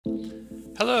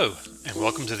Hello, and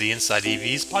welcome to the Inside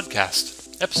EVs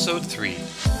podcast, episode 3.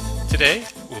 Today,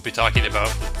 we'll be talking about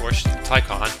the Porsche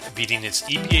Taycan beating its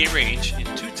EPA range in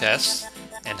 2 tests,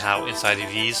 and how Inside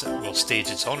EVs will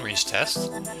stage its own range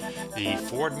test. The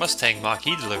Ford Mustang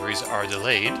Mach-E deliveries are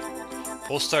delayed.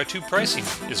 Polestar 2 pricing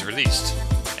is released,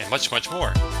 and much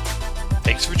more.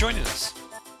 Thanks for joining us.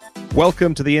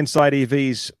 Welcome to the Inside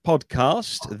EVs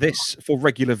podcast. This, for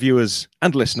regular viewers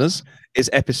and listeners, is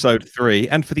episode 3.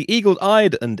 And for the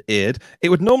eagle-eyed and eared, it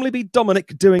would normally be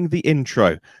Domenick doing the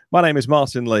intro. My name is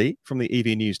Martyn Lee from the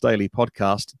EV News Daily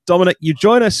podcast. Domenick, you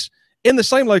join us in the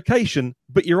same location,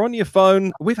 but you're on your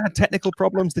phone. We've had technical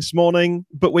problems this morning,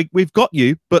 but we've got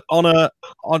you, but on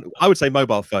I would say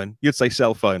mobile phone. You'd say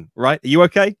cell phone, right? Are you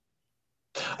okay?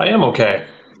 I am okay.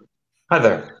 Hi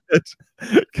there.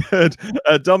 Good.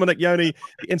 Domenick Yoni,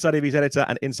 the Inside EVs editor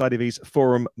and InsideEVs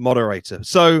Forum moderator.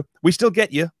 So we still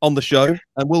get you on the show,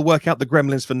 and we'll work out the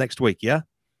gremlins for next week, yeah?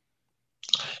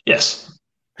 Yes.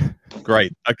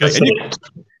 Great. Okay. And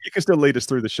you can still lead us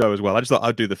through the show as well. I just thought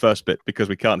I'd do the first bit because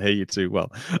we can't hear you too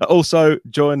well. Also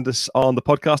joined us on the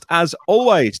podcast, as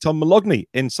always, Tom Moloughney,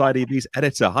 Inside EVs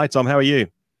editor. Hi, Tom. How are you?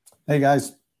 Hey,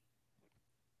 guys.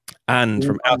 And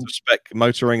from Out of Spec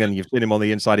Motoring, and you've seen him on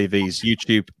the Inside EVs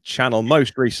YouTube channel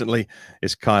most recently,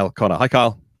 is Kyle Connor. Hi,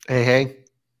 Kyle. Hey.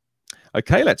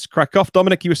 Okay, let's crack off.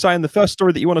 Domenick, you were saying the first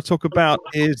story that you want to talk about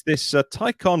is this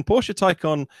Porsche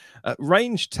Taycan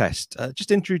range test. Just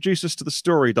introduce us to the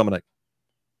story, Domenick.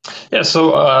 Yeah,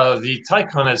 so the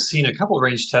Taycan has seen a couple of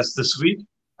range tests this week.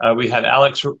 We had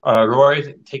Alex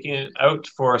Roy taking it out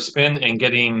for a spin and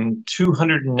getting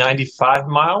 295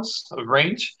 miles of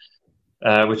range.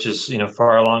 Which is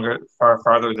far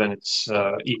farther than its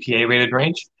EPA rated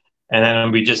range. And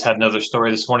then we just had another story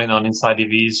this morning on Inside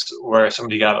EVs where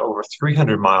somebody got over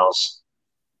 300 miles.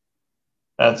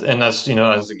 That's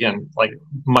again like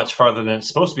much farther than it's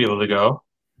supposed to be able to go.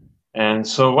 And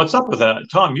so what's up with that,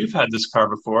 Tom? You've had this car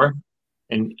before,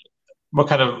 and what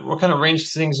kind of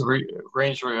range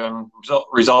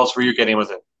results were you getting with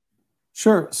it?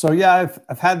 Sure. So yeah,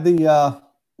 I've had the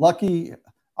lucky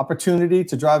opportunity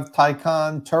to drive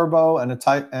Taycan Turbo and a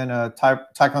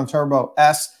Taycan Turbo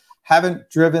S. Haven't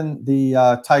driven the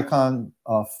Taycan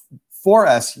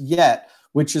 4S yet,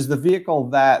 which is the vehicle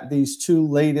that these 2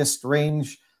 latest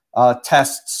range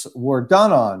tests were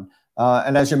done on.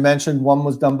 And as you mentioned, one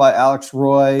was done by Alex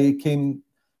Roy.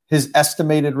 His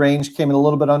estimated range came in a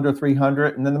little bit under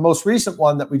 300. And then the most recent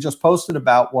one that we just posted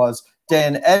about was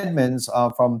Dan Edmonds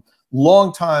from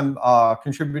longtime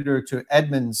contributor to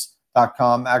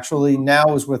Edmonds.com, actually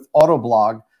now is with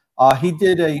Autoblog. He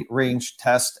did a range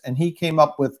test and he came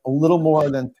up with a little more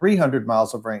than 300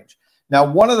 miles of range. Now,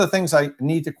 one of the things I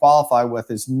need to qualify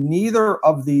with is neither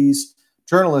of these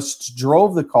journalists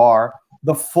drove the car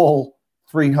the full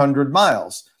 300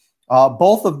 miles.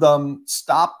 Both of them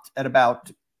stopped at about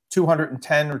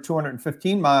 210 or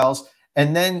 215 miles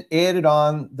and then added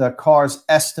on the car's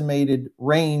estimated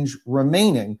range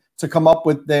remaining to come up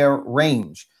with their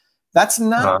range. That's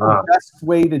not the best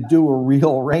way to do a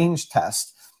real range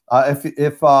test. If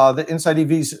the Inside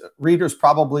EVs readers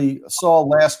probably saw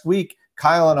last week,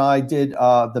 Kyle and I did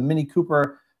the Mini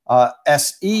Cooper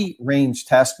SE range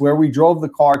test where we drove the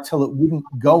car till it wouldn't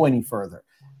go any further.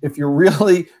 If you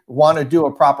really want to do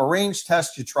a proper range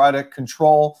test, you try to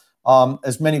control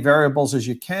as many variables as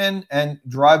you can and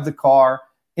drive the car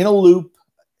in a loop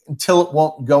until it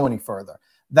won't go any further.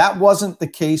 That wasn't the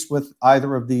case with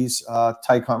either of these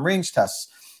Taycan range tests.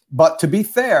 But to be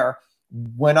fair,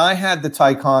 when I had the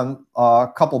Taycan a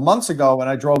couple months ago and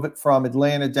I drove it from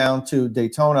Atlanta down to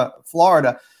Daytona,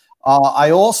 Florida,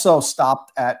 I also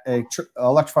stopped at a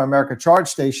Electrify America charge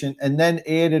station and then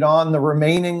added on the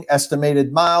remaining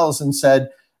estimated miles and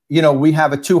said, we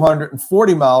have a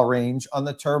 240-mile range on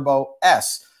the Turbo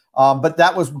S. But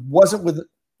that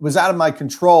was out of my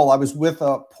control. I was with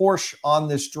a Porsche on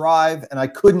this drive and I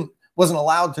wasn't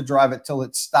allowed to drive it till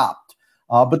it stopped.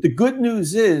 But the good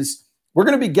news is we're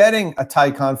going to be getting a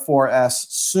Taycan 4S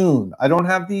soon. I don't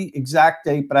have the exact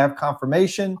date, but I have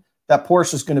confirmation that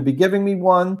Porsche is going to be giving me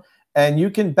one. And you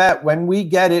can bet when we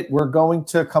get it, we're going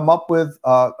to come up with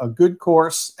a good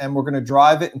course and we're going to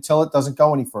drive it until it doesn't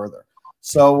go any further.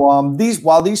 So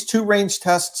while these 2 range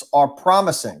tests are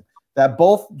promising, that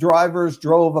both drivers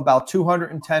drove about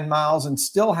 210 miles and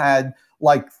still had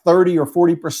like 30 or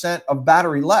 40% of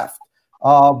battery left.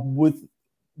 With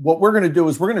what we're going to do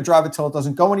is we're going to drive it till it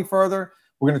doesn't go any further.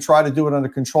 We're going to try to do it under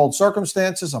controlled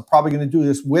circumstances. I'm probably going to do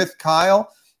this with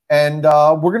Kyle. And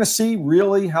we're going to see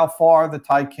really how far the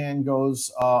Taycan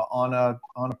goes on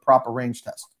a proper range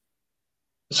test.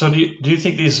 So do you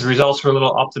think these results were a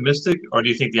little optimistic, or do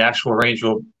you think the actual range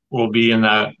will will be in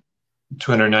that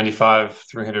 295,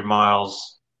 300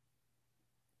 miles.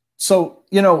 So,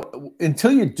 you know,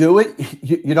 until you do it,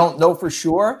 you don't know for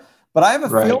sure. But I have a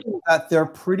feeling that they're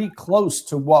pretty close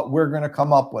to what we're going to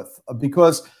come up with,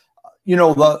 because, you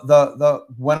know,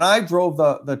 when I drove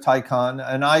the Taycan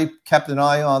and I kept an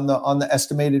eye on the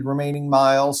estimated remaining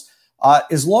miles,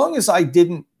 as long as I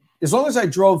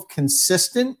drove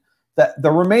consistent, that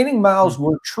the remaining miles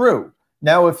were true.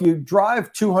 Now, if you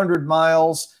drive 200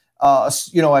 miles,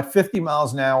 you know, at 50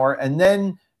 miles an hour, and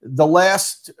then the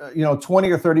last, you know, 20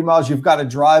 or 30 miles, you've got to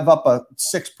drive up a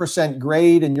 6%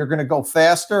 grade and you're going to go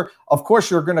faster. Of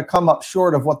course, you're going to come up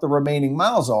short of what the remaining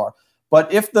miles are.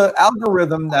 But if the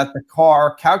algorithm that the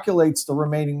car calculates the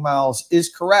remaining miles is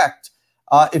correct,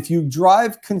 if you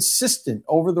drive consistent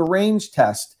over the range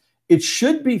test, it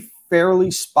should be fairly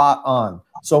spot on.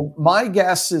 So my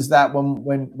guess is that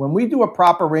when we do a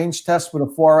proper range test with a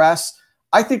 4S,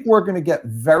 I think we're going to get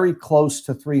very close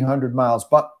to 300 miles.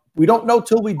 But we don't know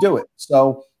till we do it.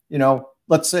 So, you know,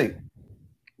 let's see.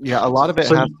 Yeah, a lot of it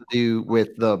has to do with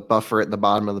the buffer at the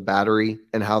bottom of the battery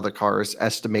and how the car is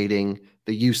estimating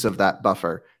the use of that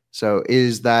buffer. So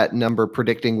is that number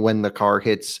predicting when the car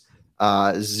hits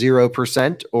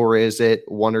 0%, or is it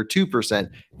 1 or 2%?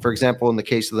 For example, in the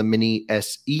case of the Mini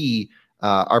SE,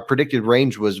 our predicted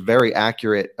range was very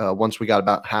accurate once we got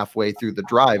about halfway through the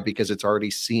drive, because it's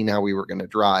already seen how we were going to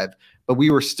drive. But we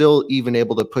were still even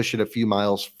able to push it a few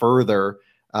miles further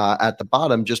at the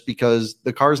bottom, just because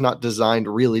the car's not designed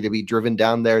really to be driven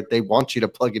down there. They want you to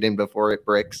plug it in before it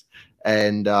bricks.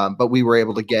 And but we were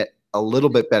able to get a little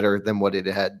bit better than what it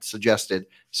had suggested.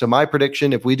 So my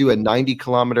prediction, if we do a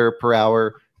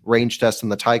 90km/h range test in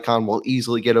the Taycan, we'll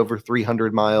easily get over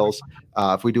 300 miles.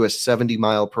 If we do a 70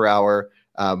 mph,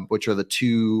 which are the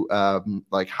two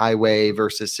like highway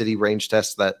versus city range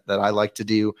tests that I like to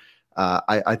do,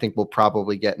 I think we'll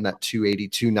probably get in that 280,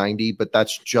 290, but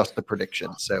that's just the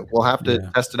prediction. So we'll have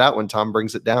to test it out when Tom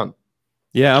brings it down.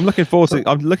 Yeah, I'm looking forward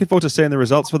to seeing the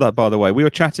results for that, by the way. We were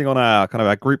chatting on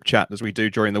our group chat, as we do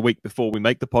during the week before we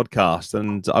make the podcast,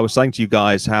 and I was saying to you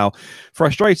guys how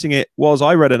frustrating it was.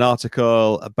 I read an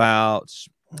article about,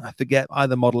 I forget,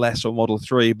 either Model S or Model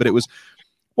 3, but it was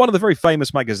one of the very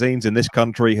famous magazines in this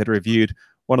country had reviewed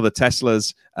one of the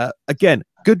Teslas. Again,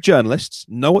 good journalists,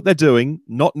 know what they're doing,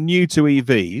 not new to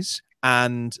EVs,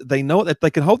 and they know that they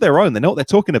can hold their own. They know what they're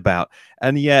talking about.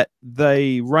 And yet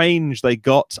the range they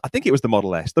got, I think it was the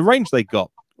Model S, the range they got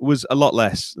was a lot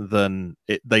less than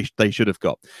they should have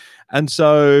got. And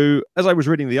so as I was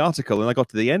reading the article and I got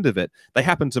to the end of it, they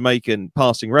happened to make in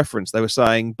passing reference. They were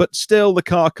saying, but still the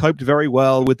car coped very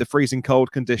well with the freezing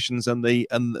cold conditions and the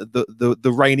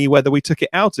rainy weather we took it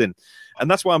out in. And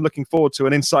that's why I'm looking forward to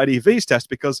an InsideEVs test,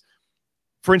 because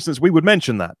for instance, we would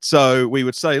mention that. So we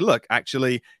would say, look,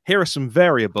 actually, here are some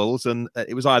variables. And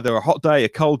it was either a hot day, a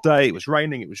cold day, it was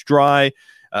raining, it was dry.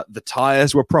 The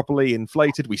tires were properly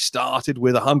inflated. We started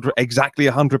with exactly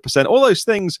 100%. All those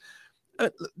things,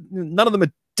 none of them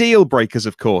are deal breakers,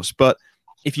 of course. But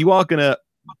if you are going to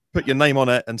put your name on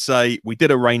it and say, we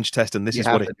did a range test and this is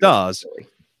what it does,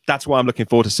 that's why I'm looking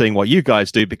forward to seeing what you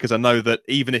guys do, because I know that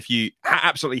even if you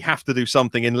absolutely have to do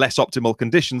something in less optimal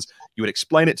conditions, you would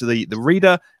explain it to the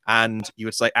reader and you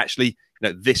would say, actually, you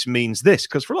know, this means this.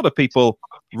 Because for a lot of people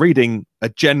reading a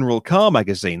general car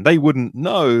magazine, they wouldn't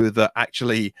know that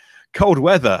actually cold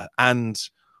weather and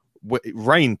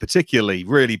rain, particularly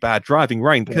really bad driving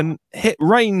rain, can hit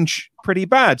range pretty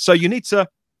bad. So you need to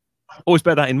always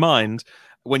bear that in mind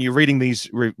when you're reading these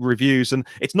reviews. And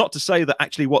it's not to say that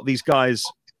actually what these guys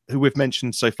who we've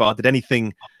mentioned so far did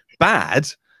anything bad.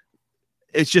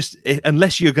 It's just,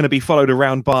 unless you're going to be followed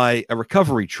around by a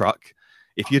recovery truck,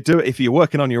 if you're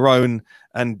working on your own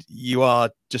and you are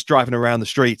just driving around the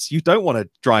streets, you don't want to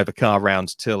drive a car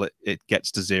around till it gets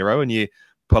to zero and you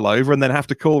pull over and then have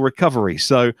to call recovery.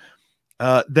 So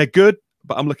they're good,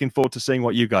 but I'm looking forward to seeing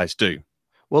what you guys do.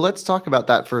 Well, let's talk about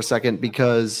that for a second,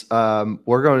 because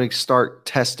we're going to start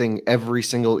testing every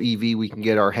single EV we can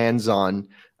get our hands on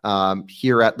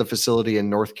here at the facility in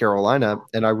North Carolina.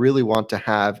 And I really want to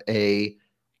have a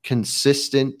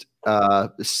consistent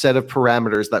set of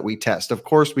parameters that we test. Of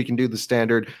course, we can do the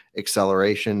standard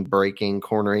acceleration, braking,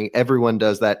 cornering. Everyone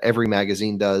does that. Every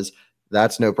magazine does.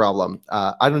 That's no problem.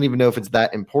 I don't even know if it's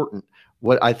that important.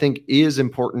 What I think is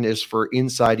important is for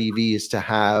InsideEVs to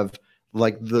have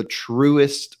like the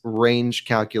truest range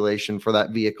calculation for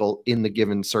that vehicle in the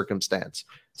given circumstance.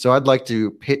 So I'd like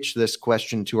to pitch this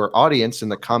question to our audience in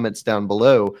the comments down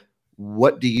below.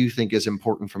 what do you think is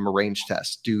important from a range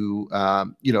test? Do,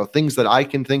 you know, things that I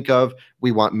can think of,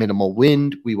 we want minimal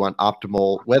wind, we want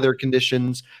optimal weather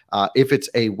conditions. If it's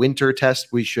a winter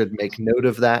test, we should make note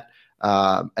of that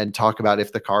and talk about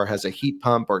if the car has a heat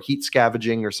pump or heat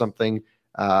scavenging or something.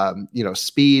 You know,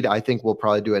 speed, I think we'll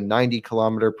probably do a 90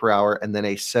 kilometer per hour and then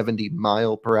a 70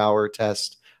 mile per hour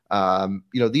test. You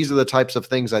know, these are the types of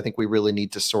things I think we really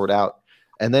need to sort out.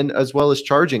 And then as well as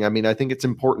charging, I mean, I think it's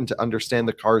important to understand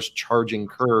the car's charging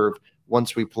curve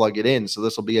once we plug it in. So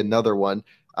this will be another one.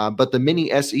 But the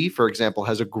Mini SE, for example,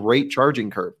 has a great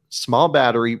charging curve. Small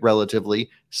battery, relatively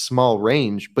small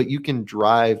range, but you can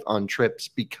drive on trips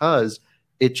because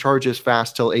it charges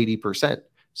fast till 80%.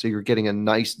 So you're getting a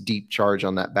nice deep charge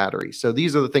on that battery. So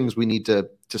these are the things we need to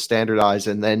standardize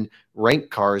and then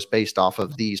rank cars based off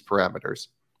of these parameters.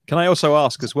 Can I also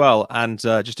ask as well, and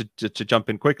just to jump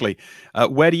in quickly,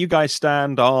 where do you guys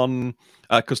stand on?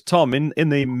 Because Tom, in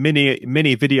the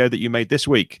mini video that you made this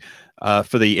week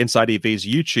for the InsideEVs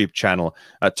YouTube channel,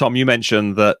 Tom, you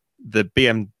mentioned that the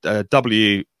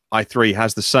BMW i3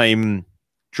 has the same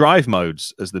drive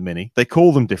modes as the Mini. They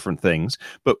call them different things,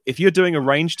 but if you're doing a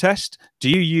range test, do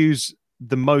you use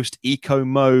the most eco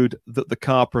mode that the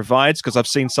car provides? Because I've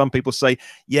seen some people say,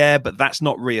 yeah, but that's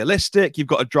not realistic. You've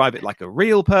got to drive it like a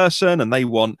real person, and they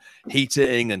want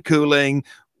heating and cooling.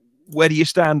 Where do you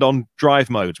stand on drive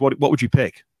modes? What would you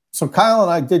pick? So Kyle and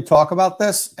I did talk about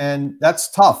this, and that's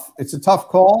tough. It's a tough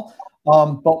call.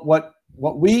 But what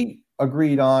we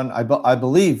agreed on, I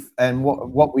believe, and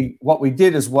what we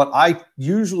did is what I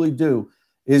usually do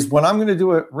is when I'm going to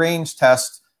do a range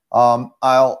test,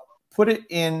 I'll put it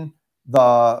in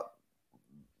the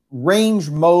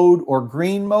range mode or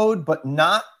green mode, but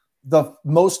not the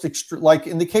most extreme. Like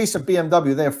in the case of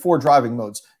BMW, they have 4 driving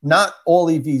modes. Not all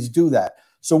EVs do that.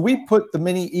 So we put the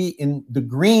Mini E in the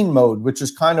green mode, which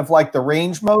is kind of like the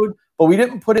range mode, but we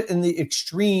didn't put it in the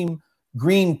extreme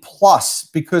green plus,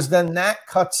 because then that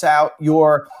cuts out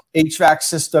your HVAC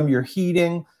system, your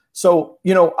heating. So,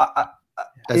 you know,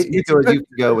 as eco as you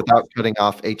can go without cutting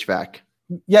off HVAC.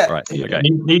 Yeah, right. Okay.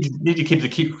 You need to keep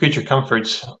the creature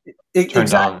comforts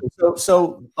turned on.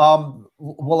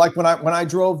 Well, like when I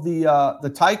drove the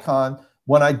Taycan,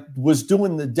 when I was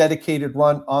doing the dedicated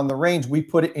run on the range, we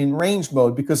put it in range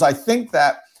mode, because I think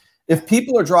that if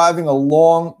people are driving a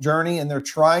long journey and they're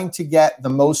trying to get the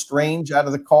most range out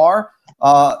of the car,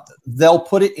 they'll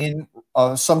put it in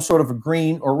some sort of a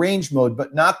green or range mode,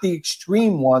 but not the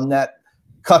extreme one that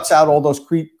cuts out all those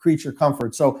creature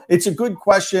comforts. So it's a good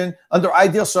question. Under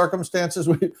ideal circumstances,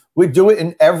 we do it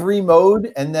in every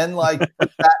mode and then like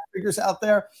put that figures out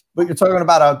there. But you're talking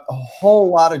about a whole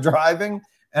lot of driving.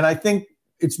 And I think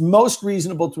it's most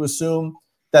reasonable to assume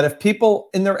that if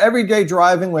people in their everyday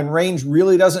driving, when range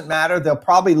really doesn't matter, they'll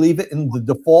probably leave it in the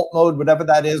default mode, whatever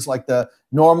that is, like the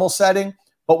normal setting.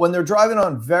 But when they're driving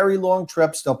on very long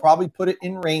trips, they'll probably put it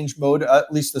in range mode,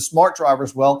 at least the smart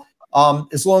drivers will.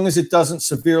 As long as it doesn't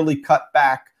severely cut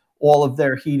back all of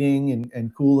their heating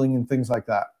and cooling and things like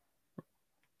that.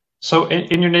 So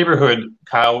in your neighborhood,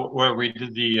 Kyle, where we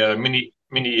did the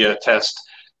mini test,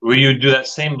 will you do that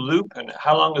same loop? And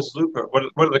how long is the loop? Or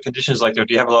what are the conditions like there?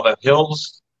 Do you have a lot of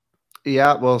hills?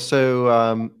 Yeah, well,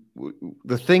 so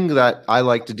the thing that I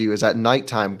like to do is at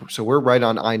nighttime. So we're right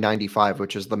on I-95,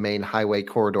 which is the main highway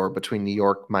corridor between New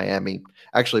York, Miami,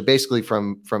 actually basically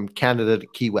from Canada to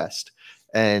Key West.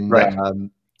 And right.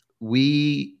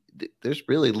 There's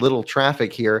really little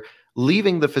traffic here.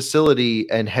 Leaving the facility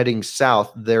and heading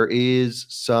south, there is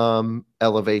some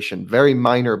elevation, very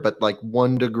minor, but like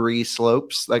 1 degree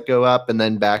slopes that go up and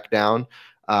then back down.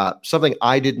 Something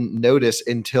I didn't notice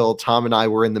until Tom and I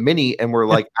were in the Mini and we're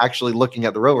like actually looking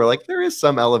at the road. We're like, there is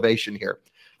some elevation here.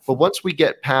 But once we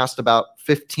get past about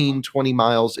 15, 20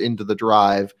 miles into the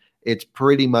drive, it's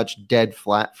pretty much dead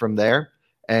flat from there.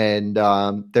 And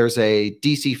there's a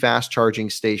DC fast charging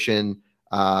station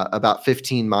about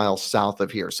 15 miles south of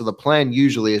here. So the plan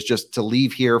usually is just to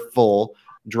leave here full,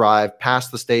 drive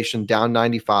past the station, down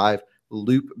 95,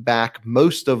 loop back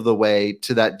most of the way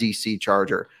to that DC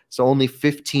charger. So only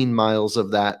 15 miles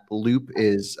of that loop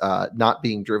is not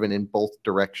being driven in both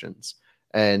directions.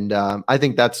 And I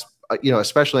think that's, you know,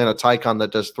 especially on a Taycan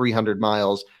that does 300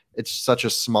 miles, it's such a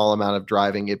small amount of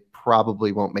driving. It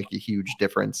probably won't make a huge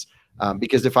difference.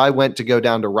 Because if I went to go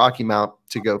down to Rocky Mount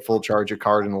to go full charge a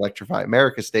car at an Electrify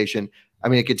America station, I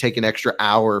mean, it could take an extra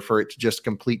hour for it to just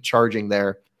complete charging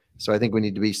there. So I think we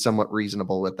need to be somewhat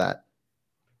reasonable with that.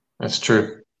 That's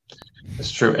true. That's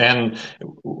true. And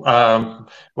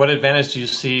what advantage do you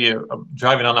see of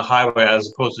driving on the highway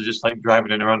as opposed to just like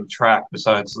driving it around the track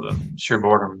besides the sheer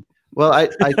boredom? Well, I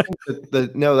think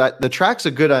that the track's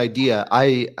a good idea.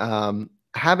 I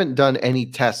haven't done any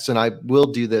tests, and I will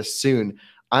do this soon.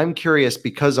 I'm curious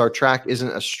because our track isn't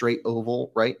a straight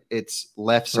oval, right? It's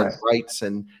lefts and rights,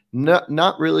 and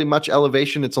not really much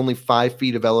elevation. It's only 5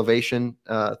 feet of elevation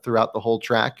throughout the whole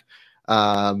track,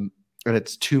 and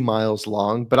it's 2 miles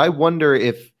long. But I wonder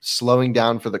if slowing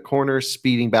down for the corners,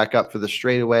 speeding back up for the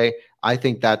straightaway, I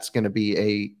think that's going to be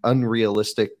a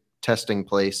unrealistic testing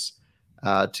place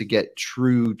to get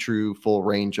true full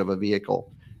range of a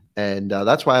vehicle. And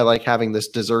that's why I like having this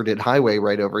deserted highway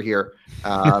right over here.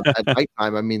 At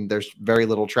nighttime, I mean, there's very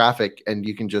little traffic, and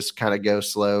you can just kind of go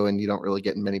slow, and you don't really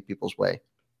get in many people's way.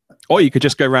 Or you could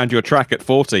just go around your track at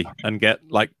 40 and get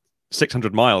like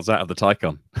 600 miles out of the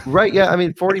Taycan. Right, yeah. I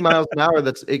mean, 40 miles an hour,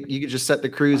 you could just set the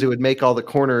cruise. It would make all the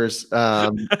corners.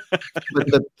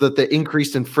 The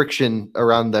increase in friction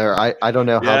around there, I don't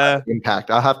know how that would impact.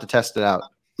 I'll have to test it out.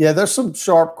 Yeah, there's some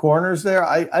sharp corners there.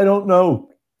 I don't know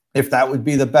if that would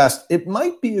be the best. It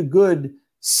might be a good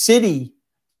city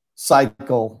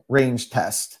cycle range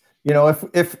test. You know,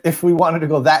 if we wanted to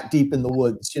go that deep in the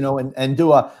woods, you know, and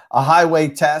do a highway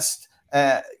test,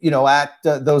 you know, at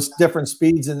those different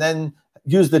speeds, and then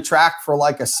use the track for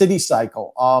like a city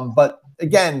cycle. But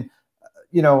again,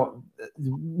 you know,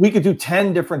 we could do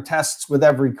 10 different tests with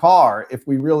every car if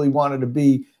we really wanted to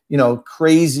be, you know,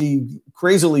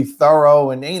 crazily thorough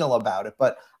and anal about it.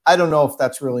 But I don't know if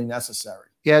that's really necessary.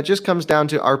 Yeah, it just comes down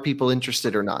to, are people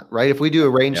interested or not, right? If we do a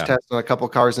range test on a couple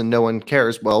cars and no one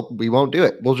cares, well, we won't do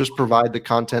it. We'll just provide the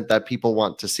content that people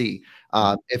want to see.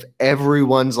 If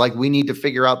everyone's like, we need to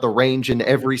figure out the range in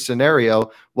every scenario,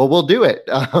 well, we'll do it.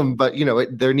 But, you know,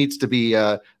 there needs to be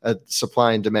a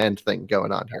supply and demand thing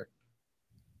going on here.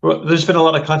 Well, there's been a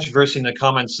lot of controversy in the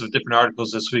comments of different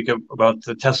articles this week about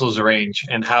the Tesla's range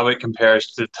and how it compares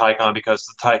to the Taycan, because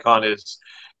the Taycan is,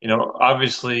 you know,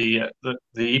 obviously the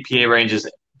EPA range is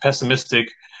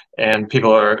pessimistic, and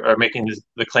people are making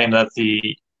the claim that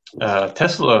the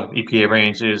Tesla EPA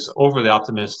range is overly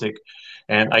optimistic.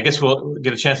 And I guess we'll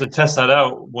get a chance to test that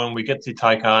out when we get the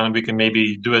Taycan, and we can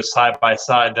maybe do it side by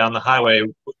side down the highway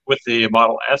with the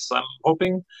Model S, I'm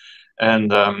hoping.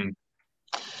 And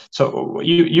so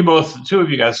you both, two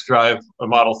of you guys drive a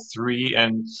Model 3,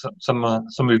 and some of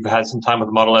you have had some time with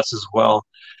the Model S as well.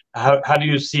 How do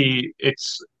you see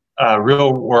its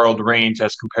real world range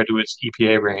as compared to its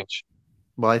EPA range?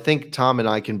 Well, I think Tom and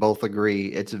I can both agree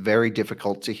it's very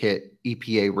difficult to hit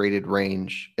EPA rated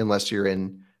range unless you're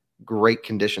in great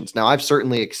conditions. Now, I've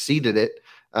certainly exceeded it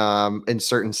in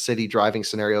certain city driving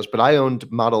scenarios, but I owned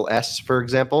Model S, for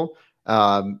example.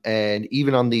 And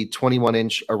even on the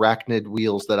 21-inch Arachnid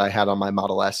wheels that I had on my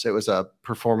Model S, it was a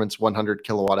performance 100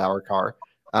 kilowatt hour car.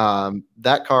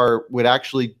 That car would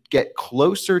actually get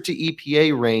closer to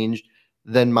EPA range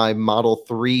than my Model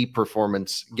 3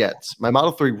 performance gets. My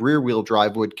Model 3 rear wheel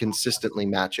drive would consistently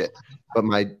match it, but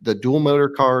the dual motor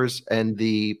cars and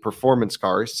the performance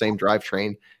cars, same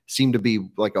drivetrain, seem to be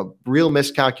like a real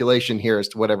miscalculation here as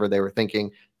to whatever they were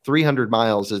thinking. 300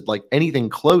 miles is like, anything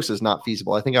close is not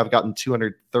feasible. I think I've gotten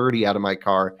 230 out of my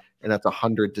car, and that's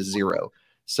 100 to 0.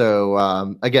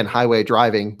 So again, highway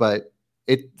driving, but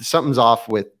something's off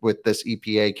with this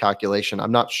EPA calculation.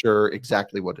 I'm not sure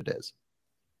exactly what it is.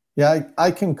 Yeah,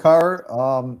 I concur.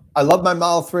 I love my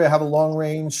Model 3. I have a long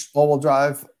range all-wheel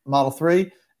drive Model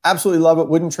 3. Absolutely love it.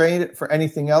 Wouldn't trade it for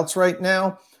anything else right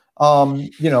now.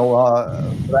 You know,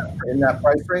 in that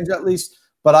price range at least.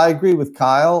 But I agree with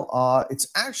Kyle. It's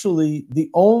actually the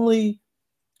only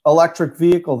electric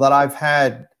vehicle that I've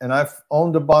had, and I've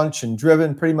owned a bunch and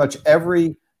driven pretty much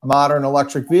every modern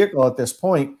electric vehicle at this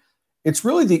point. It's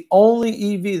really the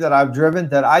only EV that I've driven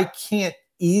that I can't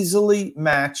easily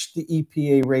match the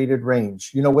EPA rated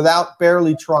range, you know, without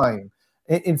barely trying.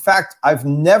 In fact, I've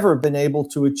never been able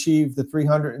to achieve the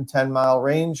 310-mile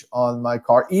range on my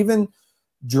car. Even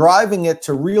driving it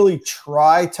to really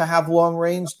try to have long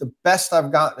range, the best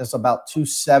I've gotten is about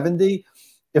 270.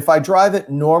 If I drive it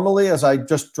normally, as I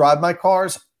just drive my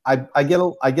cars, I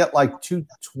get like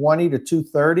 220 to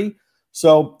 230.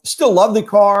 So still love the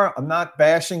car. I'm not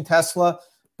bashing Tesla,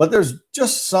 but there's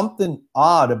just something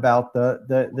odd about the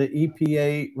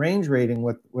EPA range rating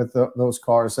with those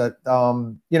cars that,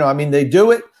 you know, I mean, they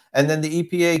do it, and then the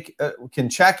EPA can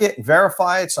check it and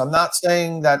verify it. So I'm not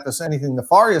saying that there's anything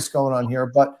nefarious going on here,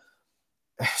 but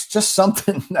it's just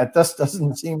something that just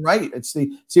doesn't seem right. It's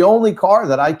the only car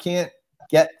that I can't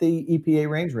get the EPA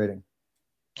range rating.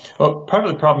 Well, part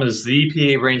of the problem is the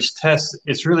EPA range test.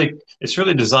 It's really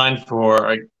designed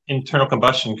for an internal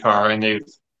combustion car, and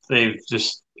they've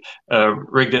just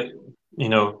rigged it, you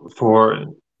know, for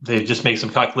they just make some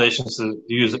calculations to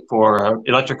use it for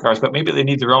electric cars, but maybe they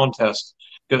need their own test.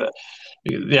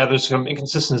 Yeah, there's some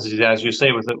inconsistencies, as you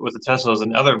say, with the Teslas,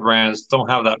 and other brands don't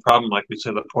have that problem. Like we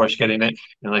said, the Porsche getting it,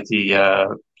 and like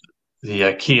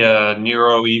the Kia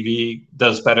Niro EV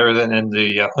does better than in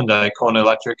the Hyundai Kona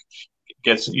Electric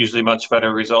gets usually much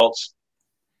better results.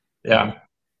 Yeah.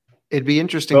 It'd be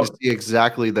interesting to see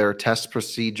exactly their test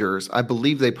procedures. I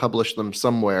believe they published them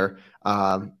somewhere.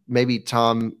 Maybe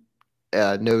Tom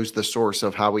knows the source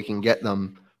of how we can get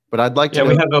them, but I'd like to know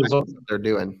we have those what they're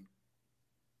doing.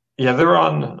 Yeah, they're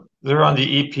on the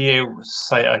EPA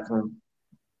site. I can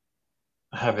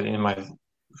have it in my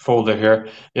folder here.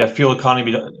 Yeah,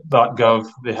 fueleconomy.gov.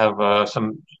 They have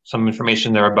some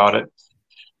information there about it.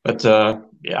 But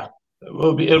yeah,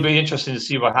 it'll be interesting to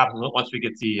see what happens once we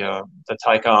get the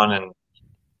Taycan and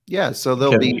yeah. So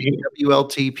there'll be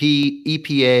WLTP,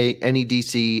 EPA,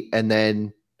 NEDC, and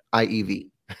then IEV.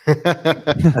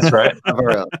 That's right.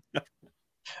 Well,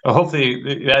 hopefully,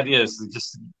 the idea is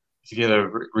just to get a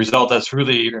result that's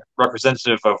really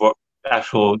representative of what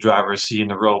actual drivers see in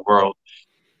the real world.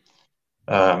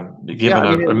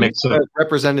 Given a mix of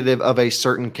representative of a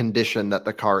certain condition that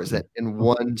the car is in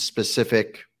one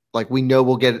specific, like we know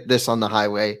we'll get this on the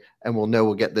highway and we'll know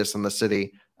we'll get this in the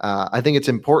city. I think it's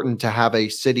important to have a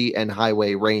city and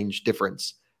highway range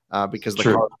difference because the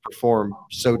cars perform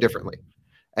so differently.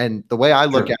 And the way I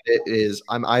look at it is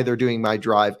I'm either doing my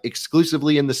drive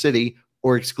exclusively in the city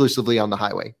or exclusively on the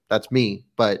highway. That's me,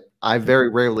 but I very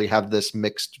rarely have this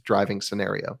mixed driving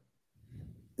scenario.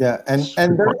 Yeah, and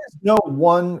there is no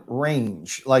one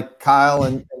range, like Kyle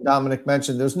and Dominic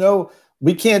mentioned.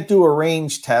 We can't do a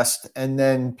range test and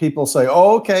then people say,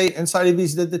 oh, okay,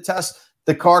 InsideEVs did the test.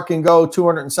 The car can go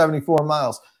 274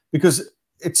 miles because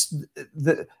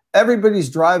everybody's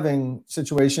driving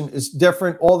situation is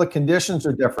different. All the conditions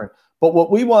are different. But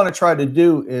what we want to try to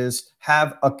do is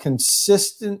have a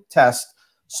consistent test.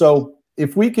 So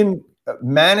if we can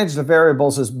manage the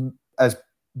variables as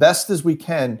best as we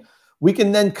can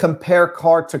then compare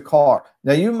car to car.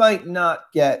 Now, you might not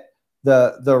get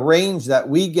the range that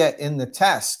we get in the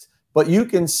test, but you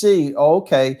can see, oh,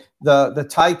 okay, the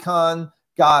Taycan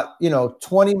got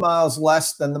 20 miles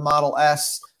less than the Model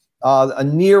S. A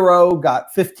Niro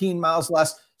got 15 miles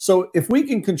less. So if we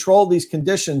can control these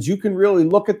conditions, you can really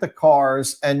look at the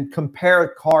cars and compare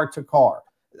car to car.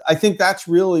 I think that's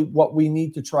really what we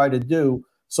need to try to do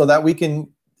so that we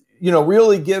can,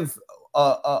 really give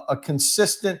a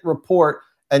consistent report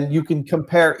and you can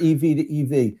compare EV to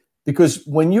EV. Because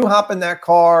when you hop in that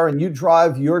car and you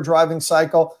drive your driving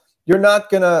cycle, you're not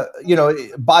going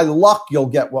to, by luck, you'll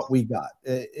get what we got.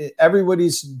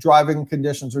 Everybody's driving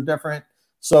conditions are different.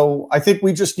 So I think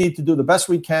we just need to do the best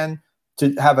we can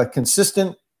to have a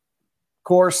consistent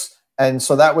course. And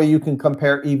so that way you can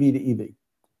compare EV to EV.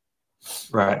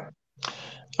 Right.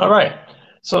 All right.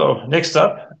 So next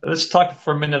up, let's talk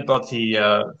for a minute about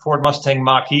the Ford Mustang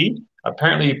Mach-E.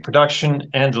 Apparently production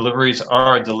and deliveries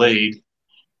are delayed.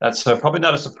 That's probably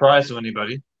not a surprise to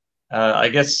anybody. I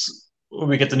guess when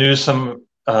we get the news, some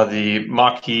the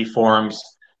Mach-E forums,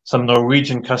 some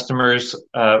Norwegian customers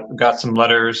got some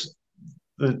letters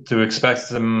to expect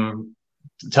them,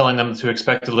 telling them to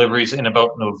expect deliveries in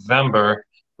about November,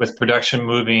 with production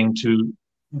moving to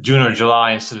June or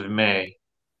July instead of May.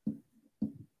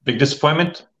 Big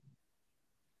disappointment?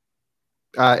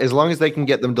 As long as they can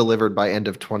get them delivered by end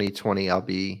of 2020, I'll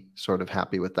be sort of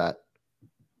happy with that.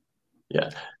 Yeah.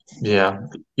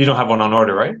 You don't have one on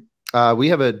order, right? We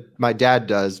have my dad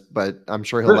does, but I'm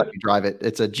sure he'll let me drive it.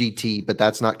 It's a GT, but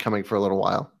that's not coming for a little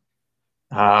while.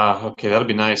 Okay, that'll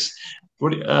be nice.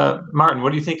 Martyn,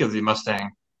 what do you think of the Mustang?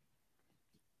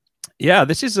 Yeah,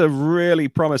 this is a really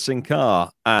promising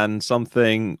car and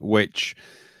something which,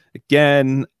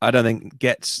 again, I don't think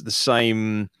gets the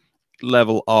same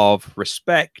level of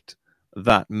respect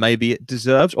that maybe it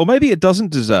deserves, or maybe it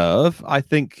doesn't deserve. I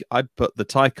think I'd put the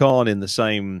Taycan in the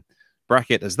same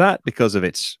bracket as that because of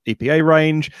its EPA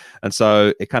range, and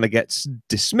so it kind of gets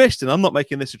dismissed. And I'm not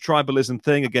making this a tribalism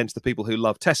thing against the people who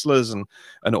love Teslas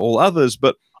and all others,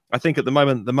 but I think at the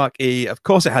moment the Mach-E, of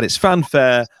course, it had its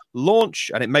fanfare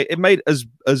launch, and it made as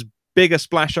big a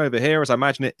splash over here as I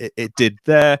imagine it did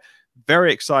there.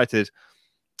 Very excited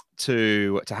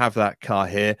to have that car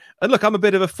here. And look, I'm a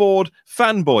bit of a Ford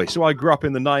fanboy, so I grew up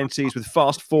in the 90s with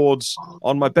fast Fords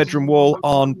on my bedroom wall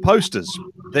on posters.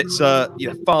 That's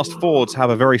fast Fords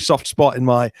have a very soft spot in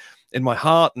my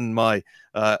heart and my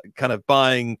kind of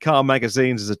buying car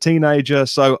magazines as a teenager.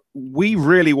 So we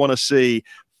really want to see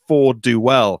Ford do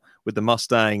well with the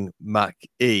Mustang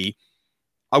Mach-E.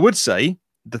 I would say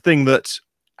the thing that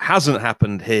hasn't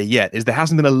happened here yet is there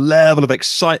hasn't been a level of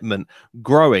excitement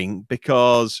growing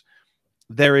because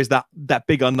there is that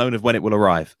big unknown of when it will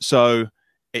arrive. So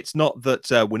it's not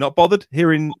that we're not bothered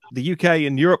here in the UK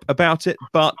and Europe about it,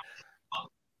 but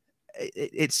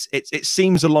it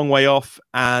seems a long way off.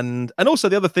 And also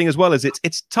the other thing as well is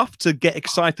it's tough to get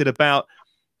excited about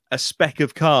a spec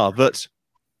of car that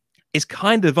is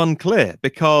kind of unclear,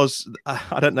 because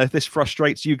I don't know if this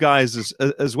frustrates you guys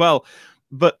as well,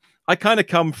 but I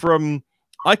come from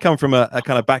a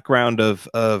kind of background of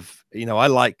I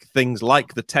like things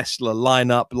like the Tesla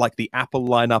lineup, like the Apple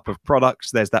lineup of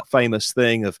products. There's that famous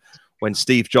thing of when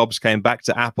Steve Jobs came back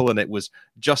to Apple and it was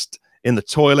just in the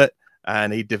toilet,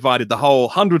 and he divided the whole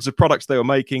hundreds of products they were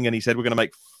making, and he said, we're going to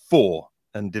make 4,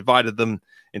 and divided them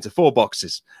into 4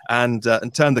 boxes and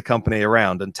turned the company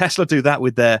around. And Tesla do that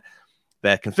with their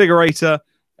configurator.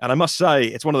 And I must say,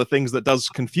 it's one of the things that does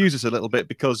confuse us a little bit,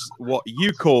 because what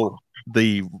you call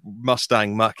the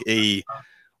Mustang Mach-E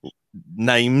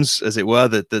names, as it were,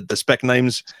 the spec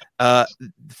names,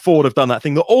 Ford have done that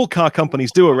thing that all car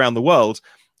companies do around the world.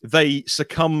 They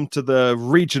succumb to the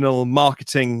regional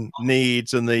marketing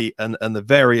needs and the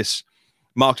various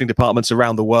marketing departments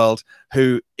around the world,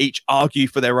 who each argue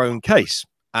for their own case.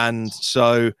 And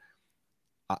so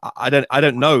I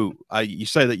don't know. You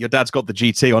say that your dad's got the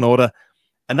GT on order,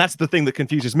 and that's the thing that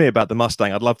confuses me about the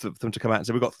Mustang. I'd love for them to come out and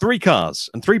say, we've got 3 cars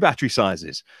and 3 battery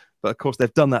sizes. But of course,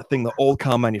 they've done that thing that all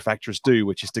car manufacturers do,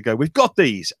 which is to go, we've got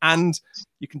these, and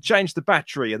you can change the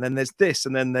battery, and then there's this,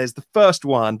 and then there's the first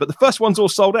one. But the first one's all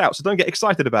sold out, so don't get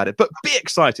excited about it, but be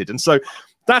excited. And so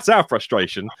that's our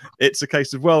frustration. It's a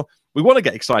case of, well, we want to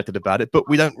get excited about it, but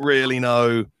we don't really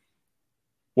know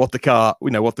what the car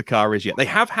is yet. They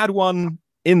have had one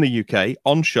in the UK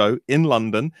on show in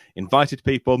London, invited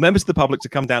people, members of the public, to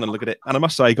come down and look at it. And I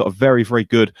must say, got a very, very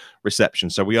good reception.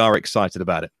 So we are excited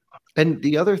about it. And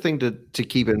the other thing to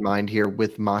keep in mind here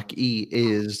with Mach-E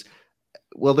is,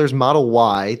 well, there's Model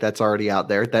Y that's already out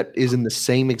there that is in the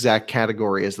same exact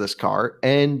category as this car.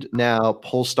 And now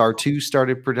Polestar 2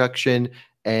 started production,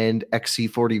 and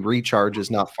XC40 Recharge is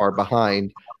not far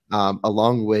behind,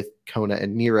 along with Kona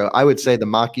and Niro. I would say the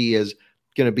Mach-E is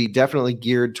going to be definitely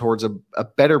geared towards a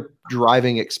better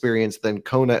driving experience than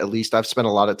Kona. At least I've spent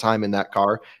a lot of time in that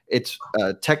car. It's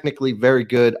technically very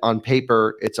good on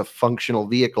paper. It's a functional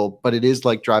vehicle, but it is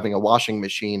like driving a washing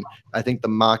machine. I think the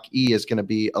Mach-E is going to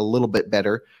be a little bit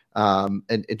better, and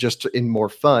it just in more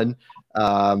fun.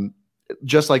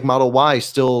 Just like Model Y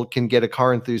still can get a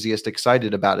car enthusiast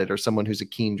excited about it, or someone who's a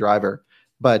keen driver.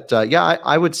 But yeah,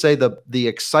 I would say the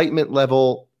excitement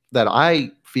level that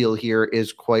I feel here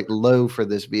is quite low for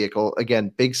this vehicle.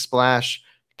 Again, big splash,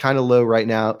 kind of low right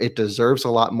now. It deserves a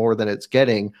lot more than it's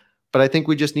getting, but I think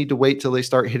we just need to wait till they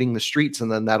start hitting the streets, and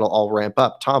then that'll all ramp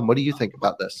up. Tom, what do you think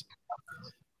about this?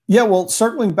 Yeah, well,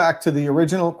 circling back to the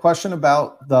original question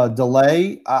about the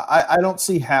delay, I don't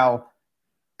see how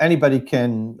anybody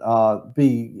can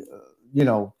be,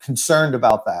 concerned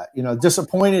about that.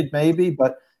 Disappointed maybe,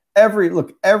 but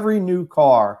every new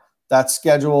car that's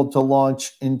scheduled to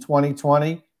launch in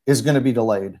 2020 is going to be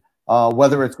delayed,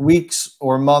 whether it's weeks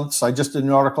or months. I just did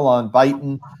an article on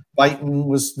Byton.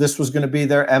 This was going to be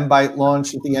their M-Byte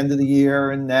launch at the end of the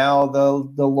year, and now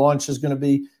the launch is going to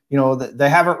be, they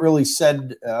haven't really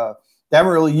said, they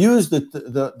haven't really used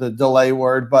the delay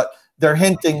word, but they're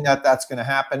hinting that that's going to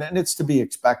happen, and it's to be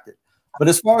expected. But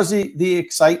as far as the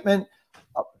excitement,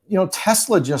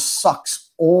 Tesla just sucks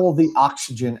all the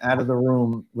oxygen out of the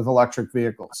room with electric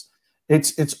vehicles.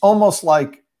 It's almost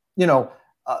like,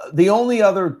 the only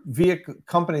other vehicle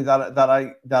company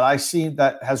that I see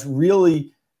that has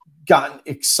really gotten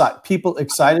people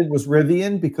excited was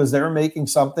Rivian, because they were making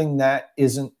something that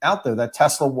isn't out there, that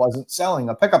Tesla wasn't selling,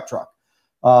 a pickup truck.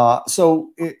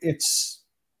 So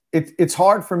it's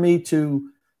hard for me to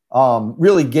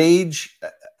really gauge,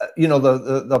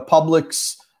 the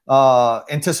public's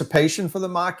anticipation for the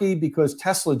Mach-E, because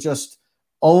Tesla just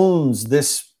owns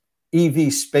this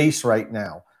EV space right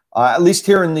now, at least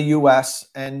here in the US.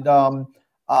 And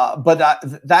but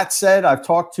that said, I've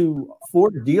talked to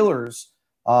Ford dealers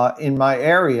in my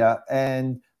area,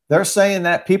 and they're saying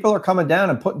that people are coming down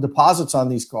and putting deposits on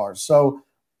these cars. So,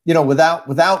 without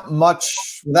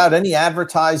any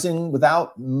advertising,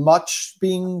 without much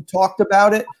being talked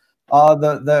about it,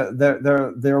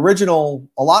 the original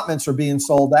allotments are being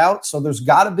sold out. So there's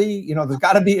got to be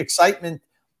excitement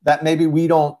that maybe we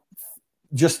don't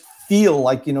just feel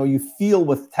like, you feel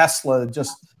with Tesla.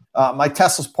 Just my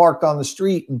Tesla's parked on the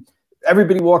street, and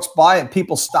everybody walks by, and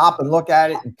people stop and look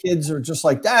at it, and kids are just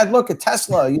like, Dad, look at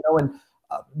Tesla, and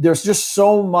there's just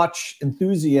so much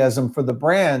enthusiasm for the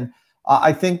brand.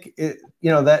 I think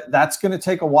that's going to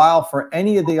take a while for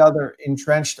any of the other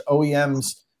entrenched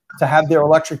OEMs to have their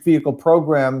electric vehicle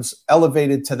programs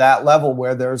elevated to that level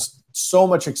where there's so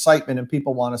much excitement and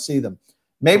people want to see them.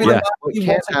 Maybe what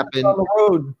can't happen on the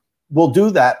road will do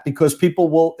that because people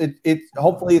will.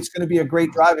 Hopefully, it's going to be a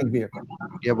great driving vehicle.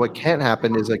 Yeah, what can't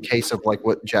happen is a case of like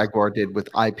what Jaguar did with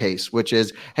I-Pace, which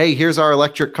is, hey, here's our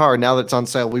electric car. Now that it's on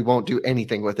sale, we won't do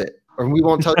anything with it, or we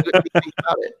won't tell you anything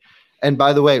about it. And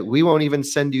by the way, we won't even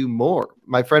send you more.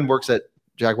 My friend works at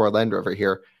Jaguar Land Rover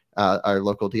here, our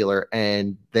local dealer,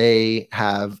 and they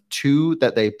have 2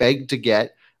 that they begged to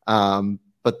get.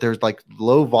 But there's like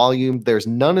low volume. There's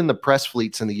none in the press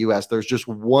fleets in the US. There's just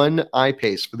one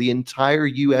I-Pace for the entire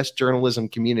US journalism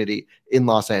community in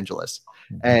Los Angeles.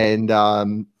 And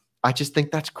I just think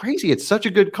that's crazy. It's such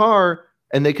a good car,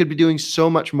 and they could be doing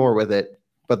so much more with it,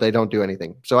 but they don't do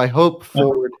anything. So I hope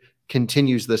Ford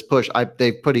continues this push.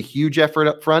 They've put a huge effort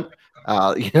up front.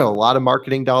 A lot of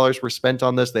marketing dollars were spent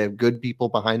on this. They have good people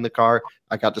behind the car.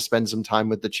 I got to spend some time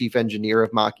with the chief engineer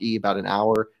of Mach-E, about an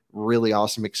hour. Really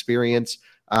awesome experience.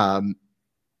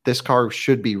 This car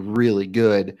should be really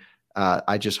good.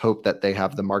 I just hope that they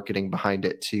have the marketing behind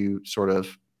it to sort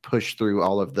of push through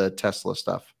all of the Tesla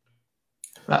stuff.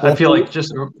 I feel like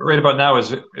just right about now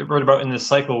is right about in this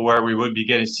cycle where we would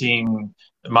be seeing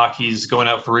Mach-E's going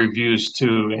out for reviews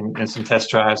too, and some test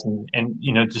drives, and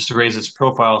just to raise its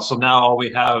profile. So now all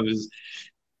we have is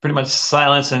pretty much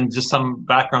silence and just some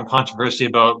background controversy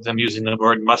about them using the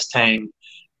word Mustang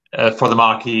for the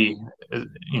Mach-E,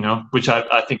 which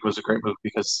I think was a great move,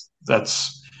 because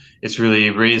it's really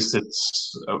raised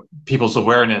its people's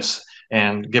awareness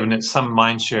and given it some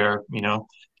mind share,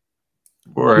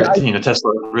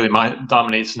 Tesla really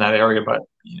dominates in that area. But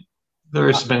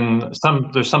there's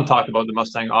some talk about the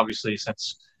Mustang, obviously,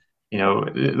 since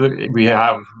we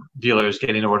have dealers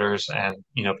getting orders, and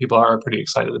people are pretty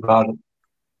excited about it.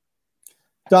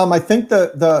 Dom, I think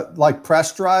the like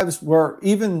press drives were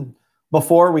even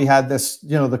before we had this,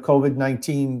 the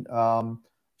COVID-19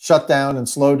 shutdown and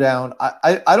slowdown.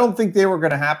 I don't think they were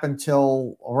going to happen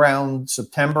till around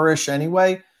September-ish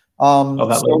anyway. I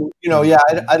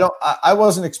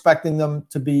wasn't expecting them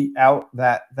to be out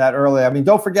that early. I mean,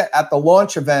 don't forget, at the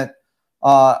launch event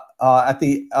at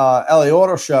the LA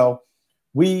Auto Show,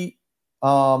 we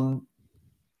weren't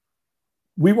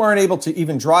able to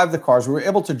even drive the cars. We were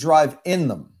able to drive in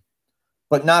them,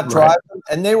 but not drive them.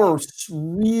 And they were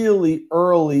really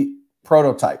early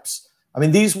prototypes. I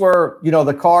mean, these were,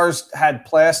 the cars had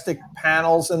plastic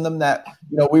panels in them that,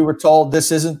 we were told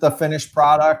this isn't the finished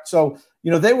product. So,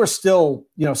 they were still,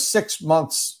 6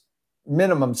 months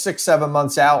minimum, 6-7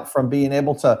 months out from being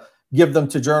able to give them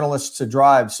to journalists to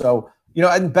drive. So,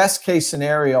 in best case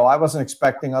scenario, I wasn't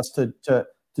expecting us to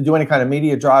do any kind of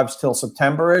media drives till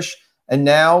September-ish. And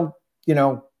now,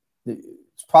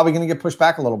 it's probably going to get pushed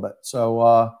back a little bit.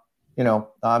 So,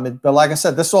 but like I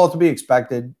said, this is all to be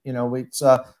expected. It's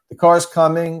the car's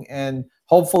coming, and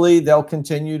hopefully they'll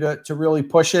continue to really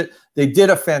push it. They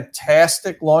did a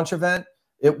fantastic launch event.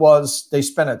 They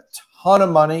spent a ton of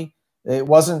money. It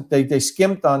wasn't, they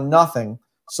skimped on nothing.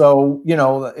 So,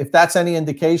 if that's any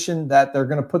indication that they're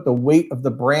going to put the weight of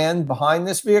the brand behind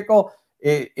this vehicle,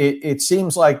 it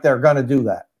seems like they're going to do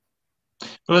that.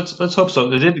 Well, let's hope so.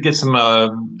 They did get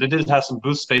some. They did have some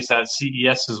booth space at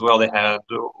CES as well. They had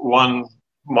one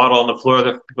model on the floor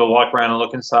that people walk around and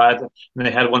look inside, and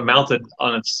they had one mounted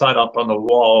on its side up on the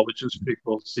wall, which was pretty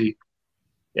cool to see.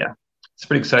 Yeah, it's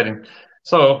pretty exciting.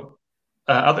 So,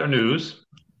 other news: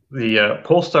 the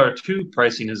Polestar 2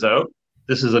 pricing is out.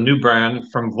 This is a new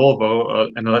brand from Volvo,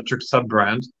 an electric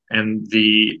sub-brand, and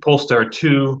the Polestar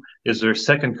 2 is their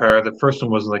second car. The first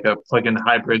one was like a plug-in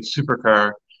hybrid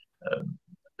supercar.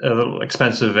 A little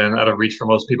expensive and out of reach for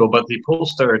most people, but the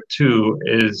Polestar 2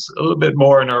 is a little bit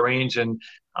more in our range, and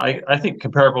I think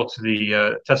comparable to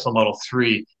the Tesla Model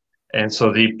 3. And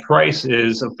so the price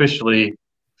is officially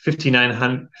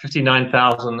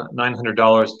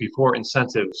 $59,900 before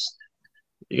incentives.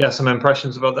 You got some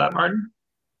impressions about that, Martyn?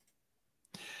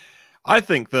 I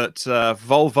think that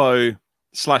Volvo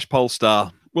 /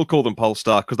 Polestar, we'll call them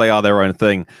Polestar because they are their own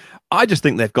thing. I just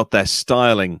think they've got their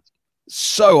styling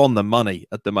so on the money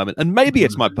at the moment, and maybe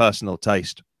it's my personal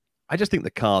taste. I just think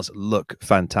the cars look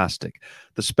fantastic.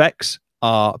 The specs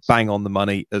are bang on the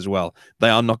money as well. They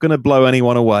are not going to blow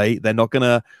anyone away. They're not going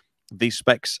to, these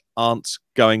specs aren't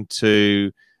going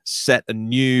to set a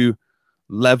new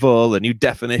level, a new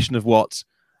definition of what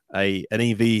an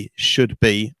EV should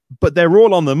be, but they're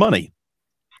all on the money.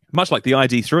 Much like the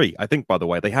ID3, I think, by the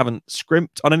way, they haven't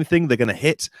scrimped on anything. They're going to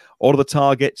hit all of the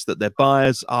targets that their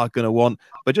buyers are going to want.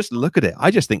 But just look at it.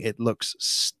 I just think it looks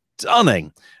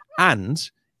stunning. And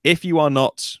if you are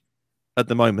not at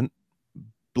the moment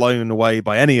blown away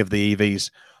by any of the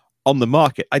EVs on the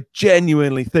market, I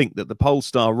genuinely think that the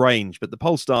Polestar range, but the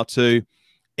Polestar 2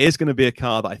 is going to be a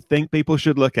car that I think people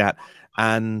should look at.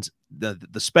 And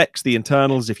the specs, the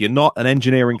internals, if you're not an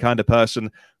engineering kind of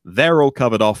person, they're all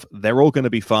covered off. They're all going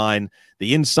to be fine.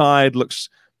 The inside looks,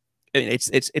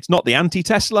 it's not the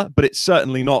anti-Tesla, but it's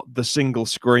certainly not the single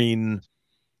screen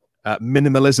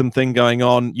minimalism thing going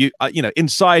on. You know,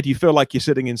 inside you feel like you're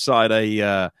sitting inside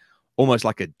a almost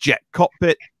like a jet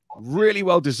cockpit. Really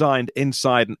well designed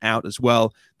inside and out as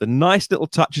well. The nice little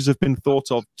touches have been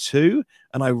thought of too,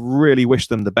 and I really wish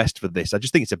them the best for this. I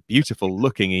just think it's a beautiful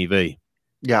looking EV.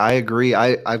 Yeah, I agree.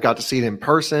 I've got to see it in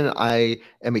person. I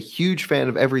am a huge fan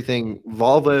of everything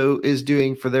Volvo is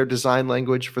doing for their design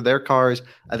language for their cars.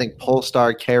 I think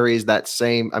Polestar carries that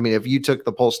same. I mean, if you took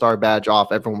the Polestar badge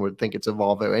off, everyone would think it's a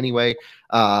Volvo anyway.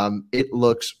 It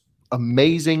looks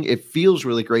amazing. It feels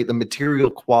really great. The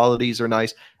material qualities are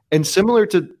nice. And similar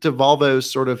to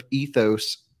Volvo's sort of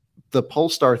ethos, the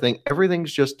Polestar thing,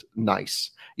 everything's just nice.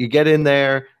 You get in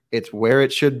there, it's where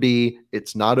it should be.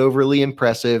 It's not overly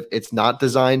impressive. It's not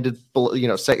designed to, you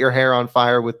know, set your hair on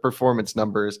fire with performance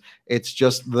numbers. It's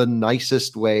just the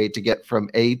nicest way to get from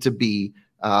A to B.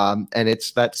 And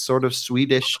it's that sort of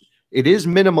Swedish. It is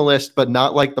minimalist, but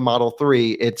not like the Model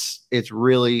 3. It's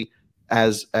really,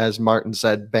 as Martyn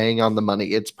said, bang on the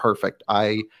money. It's perfect.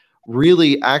 I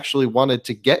really actually wanted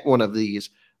to get one of these.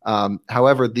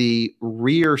 However, the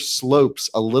rear slopes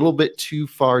a little bit too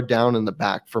far down in the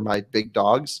back for my big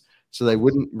dogs, so they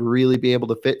wouldn't really be able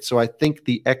to fit. So I think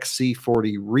the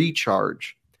XC40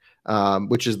 Recharge,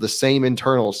 which is the same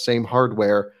internals, same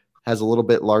hardware, has a little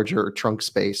bit larger trunk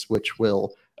space, which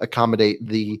will accommodate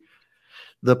the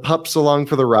pups along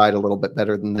for the ride a little bit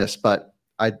better than this. But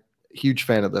I'm a huge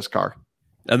fan of this car.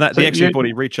 And that the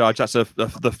XC40 Recharge, that's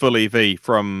the full EV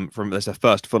from there's a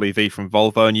first full EV from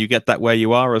Volvo, and you get that where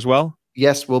you are as well?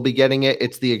 Yes, we'll be getting it.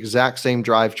 It's the exact same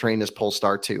drivetrain as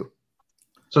Polestar 2.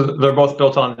 So they're both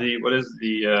built on the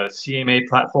CMA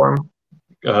platform,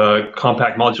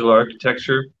 compact modular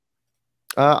architecture.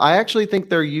 I actually think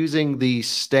they're using the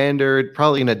standard,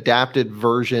 probably an adapted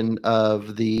version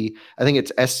of the, I think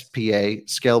it's SPA,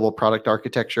 Scalable Product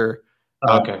Architecture,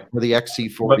 Okay. for the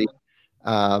XC40.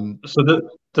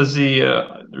 Does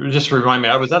the just remind me?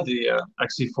 I was at the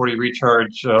XC40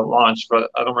 Recharge launch, but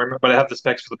I don't remember. But I have the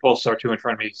specs for the Polestar 2 in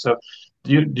front of me. So,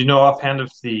 do you know offhand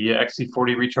if the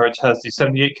XC40 Recharge has the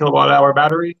 78 kilowatt hour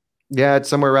battery? Yeah, it's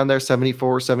somewhere around there,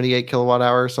 74, 78 kilowatt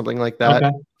hour, something like that.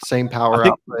 Okay. Same power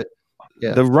output.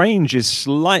 Yeah. The range is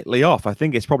slightly off. I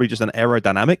think it's probably just an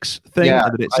aerodynamics thing. Yeah,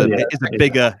 that it's a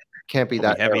bigger, can't be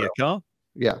that heavier car.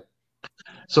 Yeah.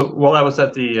 So while I was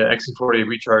at the XC40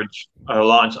 Recharge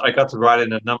launch, I got to ride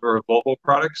in a number of Volvo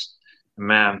products.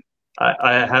 Man,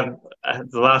 I have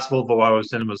the last Volvo I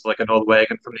was in was like an old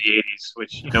wagon from the 80s,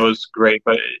 which, you know, is great.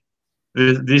 But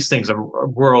these things are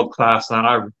world class, and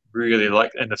I really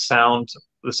like. And the sound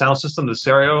system, the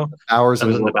stereo, Hours I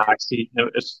was in the back seat.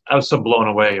 I was so blown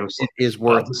away. It is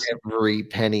worth every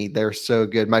penny. They're so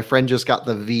good. My friend just got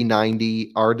the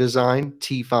V90 R Design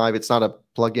T5. It's not a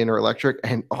plug-in or electric,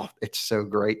 and oh, it's so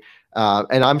great.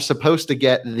 And I'm supposed to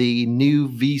get the new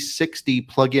V60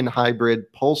 plug-in hybrid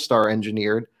Polestar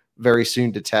engineered very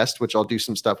soon to test, which I'll do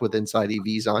some stuff with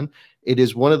InsideEVs on. It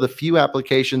is one of the few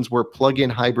applications where plug-in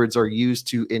hybrids are used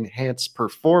to enhance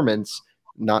performance,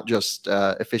 not just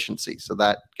efficiency. So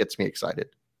that gets me excited.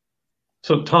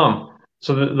 So Tom,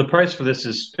 the price for this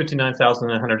is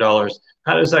 $59,100.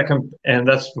 How does that come? And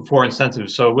that's before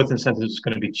incentives. So with incentives, it's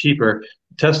going to be cheaper.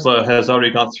 Tesla has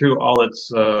already gone through all its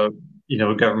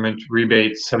government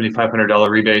rebates, $7,500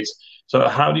 rebates. So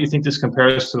how do you think this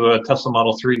compares to a Tesla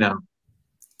Model 3 now?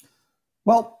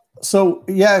 Well, so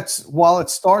yeah, while it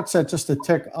starts at just a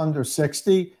tick under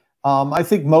 60, I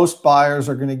think most buyers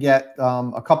are going to get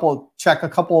check a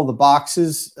couple of the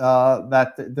boxes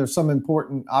that there's some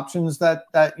important options that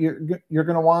you're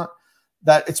going to want.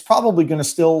 That it's probably going to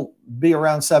still be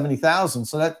around 70,000,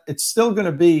 so that it's still going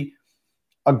to be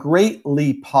a great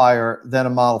leap higher than a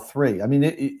Model 3. I mean,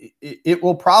 it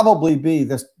will probably be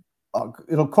this.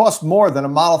 It'll cost more than a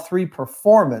Model 3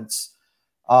 Performance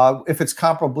if it's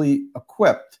comparably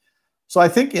equipped. So I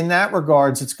think in that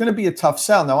regards, it's going to be a tough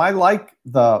sell. Now, I like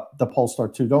the Polestar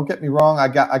 2. Don't get me wrong. I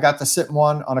got to sit in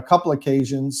one on a couple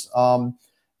occasions,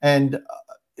 and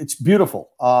it's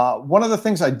beautiful. One of the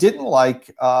things I didn't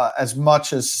like as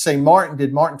much as, say, Martyn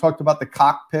did. Martyn talked about the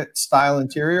cockpit style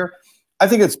interior. I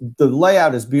think the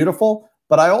layout is beautiful,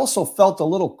 but I also felt a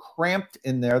little cramped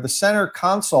in there. The center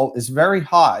console is very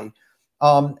high.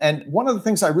 And one of the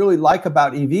things I really like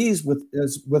about EVs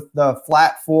is with the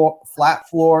flat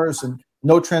floors and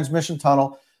no transmission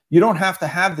tunnel, you don't have to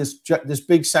have this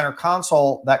big center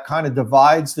console that kind of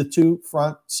divides the two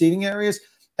front seating areas.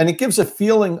 And it gives a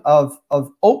feeling of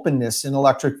openness in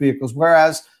electric vehicles.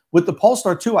 Whereas with the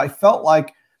Polestar 2, I felt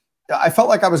like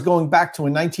I was going back to a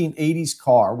 1980s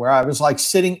car where I was like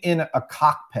sitting in a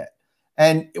cockpit.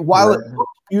 And while it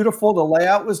looked beautiful, the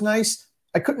layout was nice,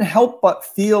 I couldn't help but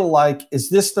feel like, is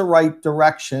this the right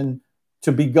direction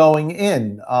to be going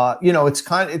in? You know,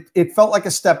 it felt like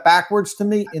a step backwards to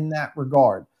me in that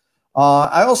regard.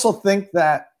 I also think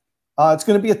that it's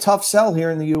going to be a tough sell here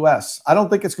in the US. I don't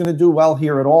think it's going to do well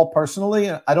here at all,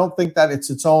 personally. I don't think that it's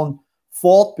its own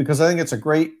fault, because I think it's a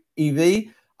great EV.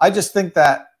 I just think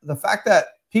that the fact that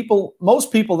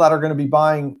most people that are going to be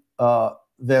buying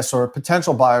this, or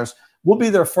potential buyers, will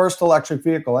be their first electric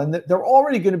vehicle. And they're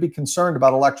already going to be concerned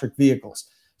about electric vehicles.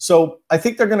 So I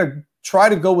think they're going to try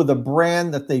to go with a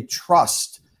brand that they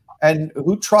trust. And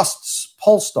who trusts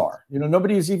Polestar? You know,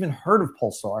 nobody has even heard of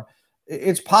Polestar.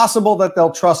 It's possible that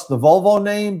they'll trust the Volvo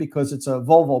name because it's a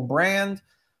Volvo brand.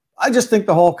 I just think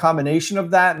the whole combination of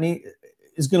that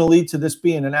is going to lead to this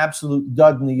being an absolute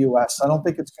dud in the US. I don't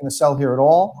think it's going to sell here at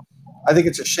all. I think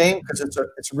it's a shame because it's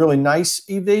a really nice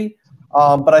EV.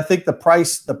 But I think the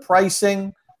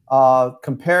pricing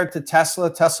compared to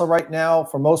Tesla right now,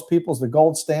 for most people, is the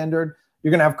gold standard.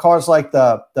 You're going to have cars like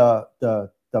the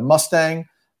Mustang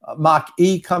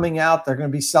Mach-E coming out. They're going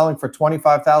to be selling for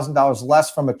 $25,000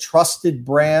 less from a trusted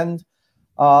brand.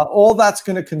 All that's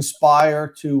going to conspire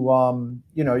to,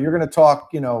 you know, you're going to talk,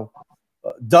 you know,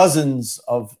 dozens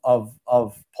of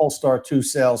Polestar 2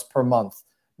 sales per month,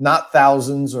 not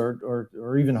thousands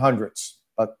or even hundreds.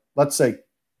 But let's see.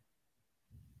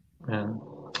 Man,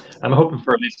 I'm hoping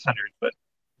for at least 100, but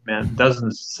man,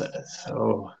 dozens.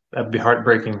 So that'd be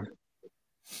heartbreaking.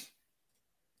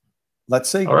 Let's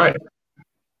see. All right.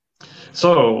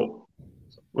 So,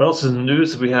 what else is in the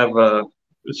news? We have,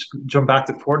 let's jump back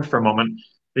to Ford for a moment.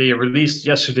 They released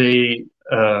yesterday,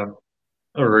 or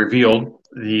revealed,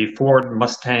 the Ford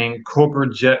Mustang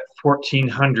Cobra Jet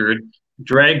 1400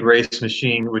 drag race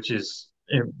machine, which is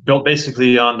built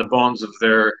basically on the bones of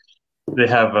they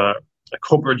have a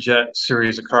Cobra Jet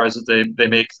series of cars that they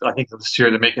make. I think this year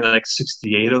they're making like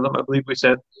 68 of them, I believe we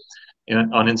said,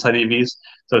 on Inside EVs.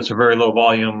 So it's a very low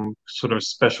volume sort of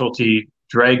specialty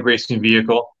drag racing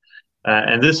vehicle.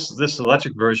 And this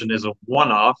electric version is a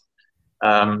one-off.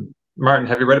 Martyn,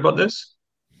 have you read about this?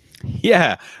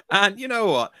 Yeah, and you know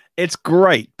what? It's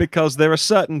great because there are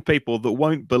certain people that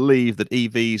won't believe that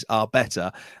EVs are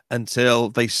better until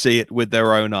they see it with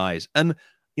their own eyes. And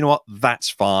you know what? That's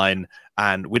fine.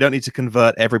 And we don't need to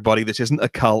convert everybody. This isn't a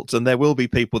cult. And there will be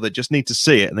people that just need to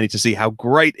see it, and they need to see how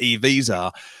great EVs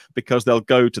are, because they'll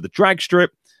go to the drag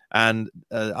strip. And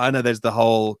I know there's the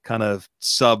whole kind of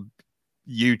sub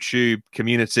YouTube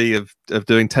community of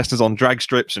doing testers on drag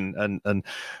strips and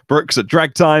Brooks at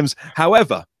drag times.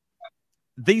 However,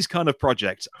 these kind of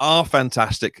projects are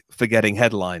fantastic for getting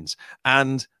headlines,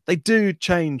 and they do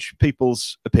change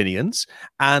people's opinions,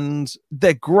 and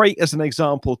they're great as an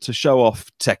example to show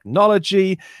off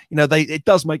technology. You know, it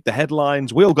does make the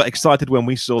headlines. We all got excited when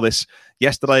we saw this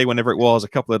yesterday, whenever it was, a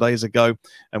couple of days ago,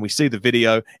 and we see the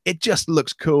video. It just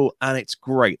looks cool, and it's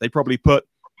great. They probably put,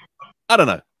 I don't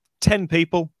know, 10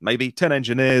 people, maybe 10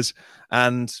 engineers,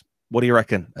 and what do you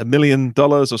reckon, $1 million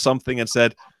or something, and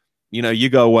said, you know, you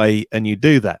go away and you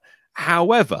do that.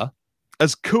 However,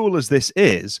 as cool as this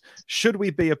is, should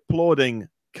we be applauding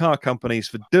car companies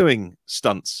for doing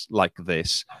stunts like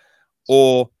this?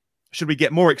 Or should we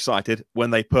get more excited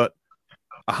when they put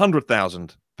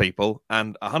 100,000 people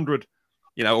and 100,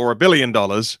 you know, or $1 billion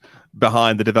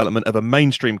behind the development of a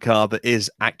mainstream car that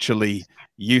is actually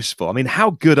useful? I mean, how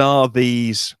good are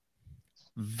these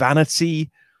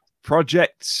vanity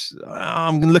projects?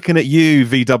 I'm looking at you,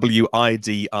 VW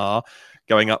IDR,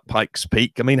 going up Pikes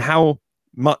Peak. I mean, how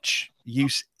much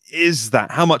use is that?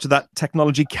 How much of that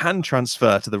technology can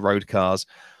transfer to the road cars?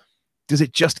 Does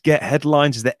it just get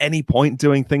headlines? Is there any point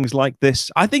doing things like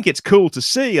this? I think it's cool to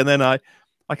see, and then I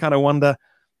kind of wonder,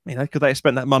 you know, could they have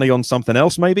spent that money on something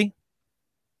else, maybe?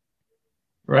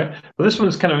 Right. Well, this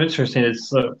one's kind of interesting.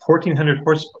 It's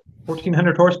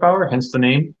 1,400 horsepower, hence the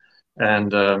name.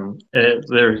 And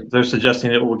they're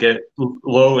suggesting it will get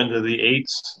low into the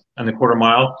 8s and the quarter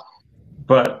mile,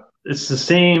 but it's the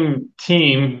same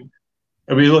team.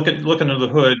 If we look under the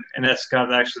hood, and that's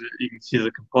got, actually, you can see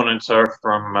the components are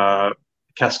from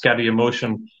Cascadia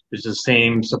Motion, which is the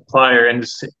same supplier, and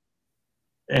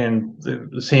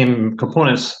the same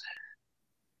components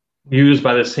used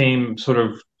by the same sort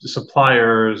of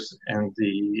suppliers and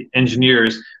the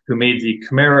engineers who made the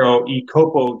Camaro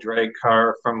e-Copo drag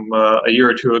car from a year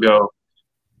or two ago.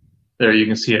 There, you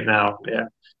can see it now. Yeah.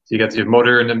 So you got the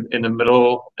motor in the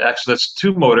middle. Actually, that's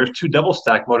two motors, two double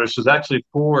stack motors. So there's actually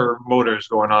four motors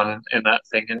going on in that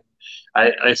thing. And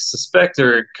I suspect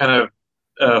they're kind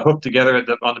of hooked together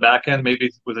on the back end, maybe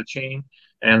with a chain.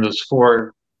 And those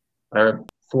four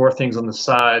things on the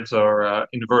sides are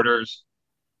inverters.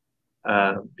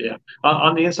 Yeah.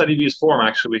 On the InsideEVs Forum,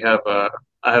 actually, we have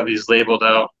I have these labeled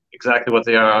out exactly what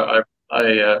they are.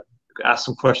 I asked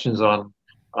some questions on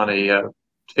a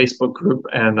Facebook group,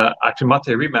 and actually Mate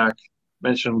Rimac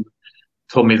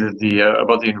told me that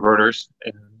about the inverters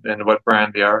and what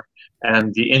brand they are,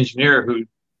 and the engineer who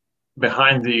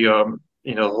behind the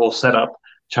whole setup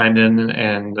chimed in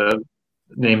and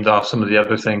named off some of the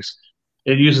other things.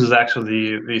 It uses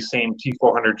actually the same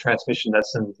T400 transmission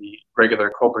that's in the regular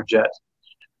Cobra jet.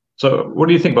 So what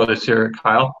do you think about this here,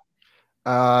 Kyle?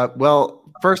 Well,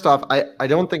 first off, I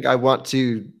don't think I want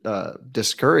to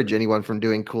discourage anyone from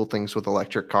doing cool things with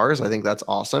electric cars. I think that's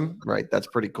awesome, right? That's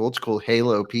pretty cool. It's a cool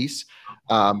halo piece.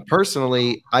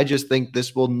 Personally, I just think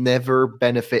this will never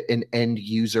benefit an end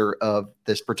user of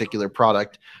this particular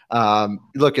product.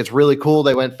 Look, it's really cool.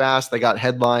 They went fast. They got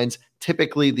headlines.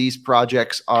 Typically, these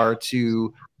projects are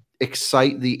to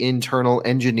excite the internal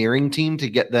engineering team to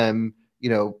get them,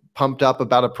 pumped up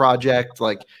about a project.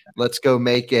 Like, let's go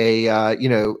make a,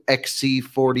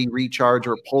 XC40 Recharge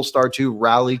or Polestar 2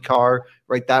 rally car,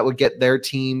 right? That would get their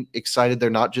team excited.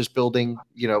 They're not just building,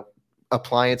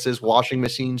 appliances, washing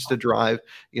machines to drive.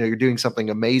 You're doing something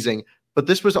amazing. But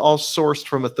this was all sourced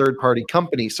from a third-party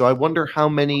company. So I wonder how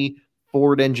many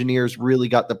Ford engineers really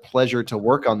got the pleasure to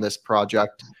work on this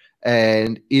project.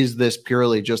 And is this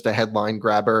purely just a headline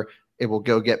grabber? It will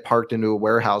go get parked into a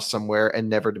warehouse somewhere and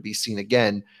never to be seen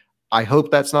again. I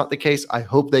hope that's not the case. I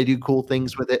hope they do cool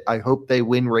things with it. I hope they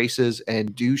win races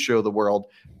and do show the world.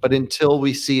 But until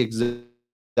we see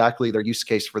exactly their use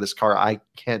case for this car, I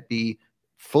can't be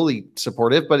fully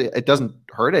supportive, but it doesn't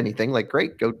hurt anything. Like,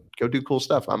 great, go do cool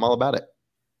stuff. I'm all about it.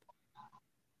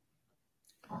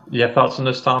 Yeah, thoughts on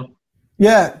this, Tom?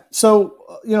 Yeah, so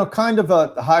kind of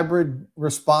a hybrid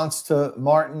response to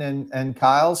Martyn and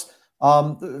Kyle's.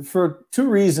 For two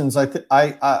reasons,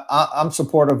 I'm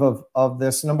supportive of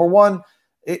this. Number one,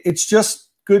 it's just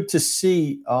good to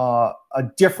see a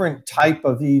different type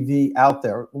of EV out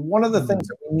there. One of the things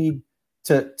that we need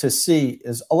to see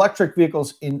is electric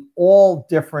vehicles in all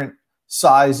different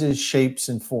sizes, shapes,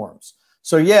 and forms.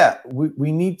 So yeah,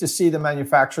 we need to see the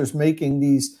manufacturers making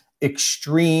these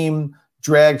extreme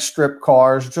drag strip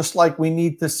cars, just like we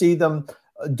need to see them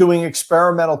doing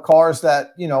experimental cars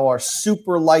that, are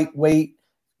super lightweight,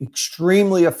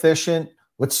 extremely efficient,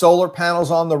 with solar panels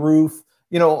on the roof.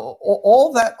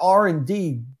 All that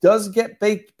R&D does get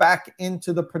baked back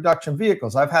into the production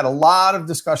vehicles. I've had a lot of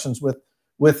discussions with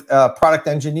product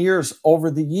engineers over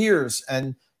the years,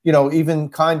 and even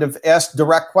kind of asked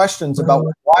direct questions about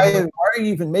why are you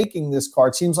even making this car?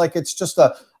 It seems like it's just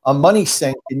a money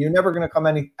sink, and you're never going to come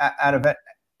anything out of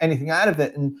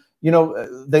it. And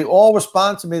they all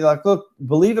respond to me like, look,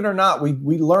 believe it or not,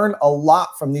 we learn a lot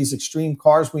from these extreme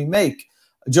cars we make,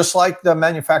 just like the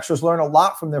manufacturers learn a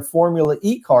lot from their Formula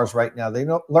E cars right now. They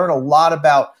learn a lot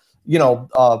about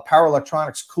power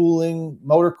electronics, cooling,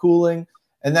 motor cooling,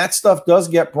 and that stuff does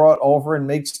get brought over and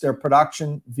makes their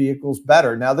production vehicles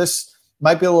better. Now, this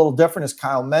might be a little different, as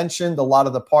Kyle mentioned. A lot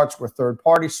of the parts were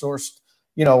third-party sourced.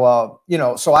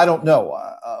 So I don't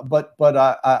know, but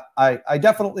I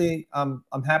definitely I'm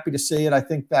happy to see it. I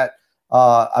think that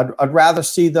I'd rather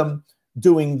see them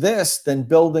doing this than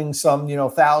building some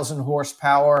 1,000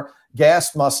 horsepower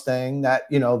gas Mustang that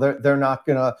they're not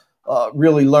going to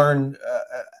really learn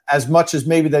as much as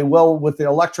maybe they will with the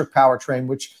electric powertrain,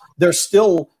 which they're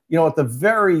still at the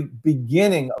very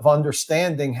beginning of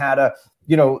understanding how to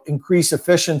increase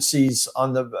efficiencies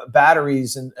on the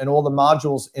batteries and all the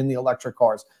modules in the electric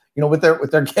cars. With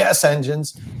their gas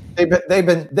engines, they've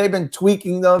been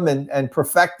tweaking them and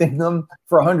perfecting them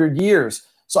for 100 years.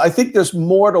 So I think there's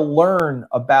more to learn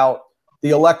about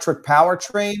the electric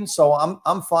powertrain. So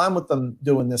I'm fine with them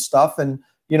doing this stuff, and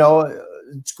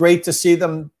it's great to see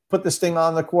them put this thing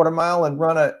on the quarter mile and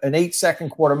run an 8-second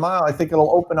quarter mile. I think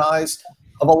it'll open eyes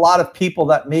of a lot of people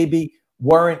that maybe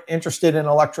weren't interested in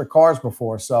electric cars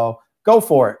before. So go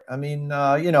for it. I mean,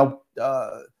 I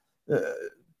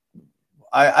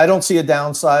don't see a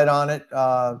downside on it,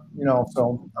 so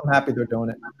I'm happy they're doing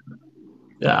it.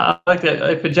 Yeah, I like that.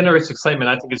 If it generates excitement,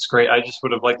 I think it's great. I just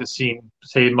would have liked to see,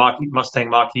 say, Mustang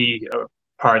Mach-E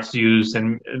parts used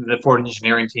and the Ford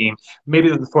engineering team. Maybe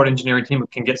the Ford engineering team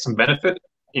can get some benefit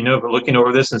looking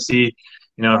over this and see,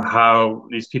 how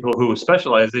these people who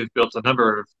specialize, they've built a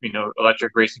number of,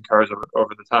 electric racing cars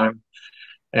over the time,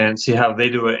 and see how they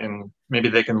do it, and maybe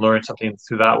they can learn something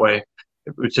through that way,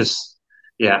 which is,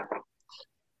 yeah.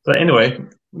 But anyway,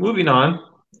 moving on.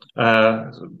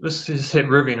 Let's just hit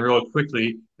Rivian real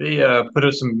quickly. They put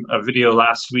out a video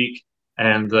last week,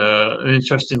 and an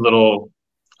interesting little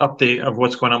update of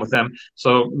what's going on with them.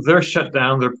 So they're shut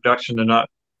down, their production.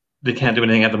 They can't do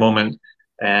anything at the moment,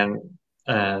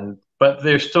 but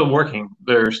they're still working.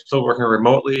 They're still working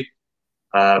remotely.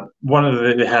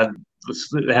 They had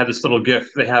this little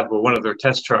gift. They have one of their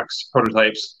test trucks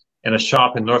prototypes in a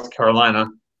shop in North Carolina.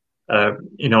 On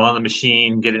the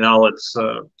machine, getting all its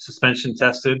suspension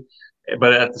tested.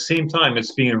 But at the same time,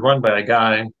 it's being run by a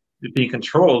guy, being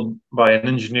controlled by an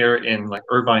engineer in like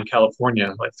Irvine,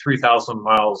 California, like 3,000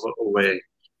 miles away.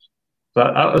 So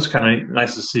that was kind of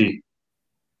nice to see.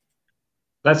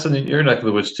 That's in your neck of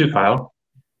the woods too, Kyle.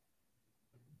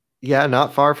 Yeah,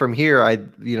 not far from here. I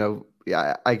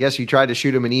guess you tried to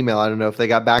shoot him an email. I don't know if they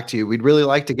got back to you. We'd really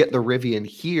like to get the Rivian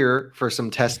here for some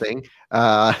testing.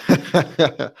 I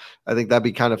think that'd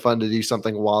be kind of fun to do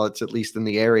something while it's at least in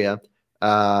the area.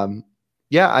 I'm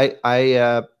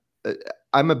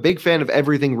a big fan of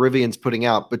everything Rivian's putting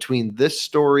out. Between this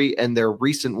story and their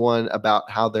recent one about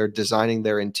how they're designing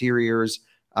their interiors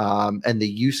and the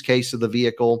use case of the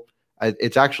vehicle,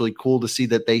 it's actually cool to see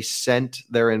that they sent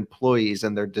their employees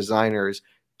and their designers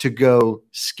to go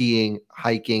skiing,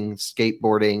 hiking,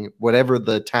 skateboarding, whatever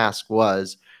the task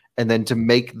was, and then to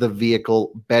make the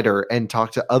vehicle better and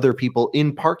talk to other people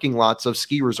in parking lots of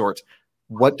ski resorts.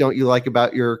 What don't you like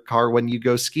about your car when you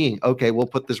go skiing? Okay, we'll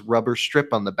put this rubber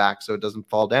strip on the back so it doesn't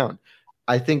fall down.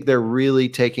 I think they're really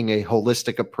taking a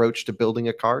holistic approach to building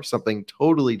a car, something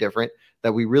totally different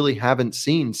that we really haven't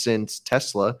seen since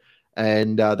Tesla.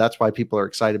 And that's why people are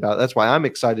excited about it. That's why I'm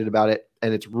excited about it.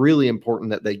 And it's really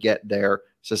important that they get their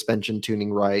suspension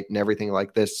tuning right and everything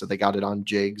like this. So they got it on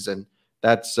jigs. And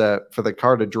that's for the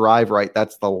car to drive right.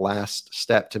 That's the last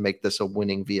step to make this a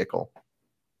winning vehicle.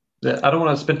 Yeah, I don't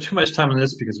want to spend too much time on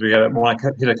this because we want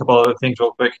to hit a couple other things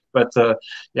real quick. But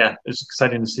yeah, it's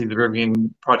exciting to see the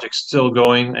Rivian project still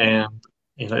going, and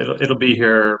it'll be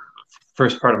here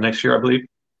first part of next year, I believe.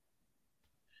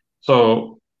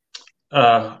 So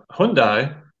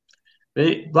Hyundai,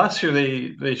 last year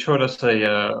they showed us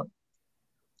a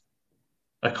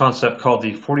concept called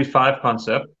the 45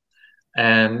 concept,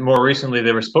 and more recently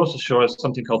they were supposed to show us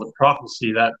something called the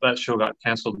Prophecy. That show got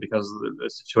canceled because of the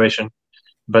situation.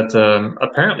 But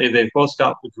apparently they've both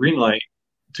got the green light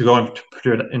to go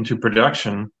into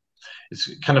production. It's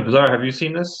kind of bizarre. Have you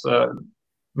seen this,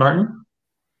 Martyn?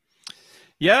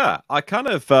 Yeah, I kind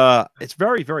of. It's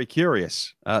very, very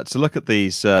curious to look at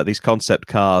these concept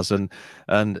cars, and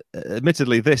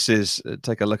admittedly, this is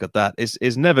take a look at that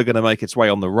is never going to make its way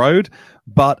on the road.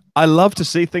 But I love to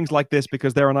see things like this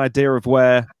because they're an idea of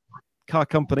where car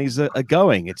companies are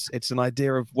going. It's an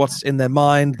idea of what's in their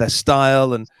mind, their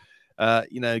style, and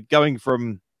going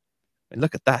from. And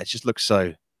look at that; it just looks so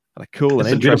kind of cool and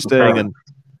interesting. And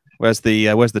where's the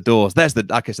doors? There's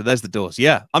the doors.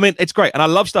 Yeah, I mean, it's great, and I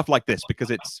love stuff like this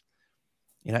because it's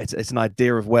an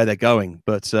idea of where they're going.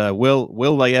 But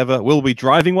will they ever? Will we be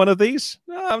driving one of these?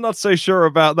 I'm not so sure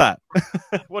about that.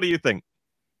 What do you think?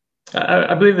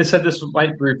 I believe they said this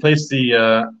might replace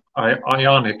the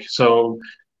Ioniq. So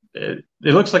it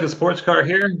looks like a sports car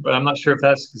here, but I'm not sure if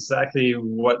that's exactly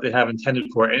what they have intended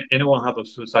for. And it won't have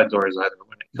those suicide doors either.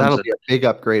 That'll be a big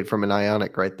upgrade from an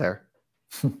Ioniq right there.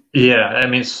 Yeah, I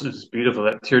mean it's beautiful,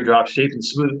 that teardrop shape and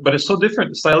smooth, but it's so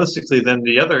different stylistically than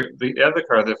the other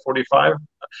car, the 45,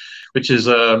 which is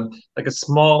like a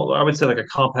small, I would say like a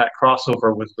compact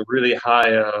crossover with the really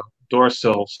high door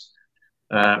sills.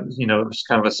 It's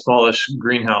kind of a smallish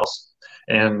greenhouse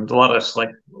and a lot of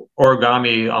like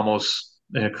origami almost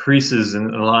creases and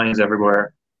lines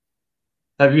everywhere.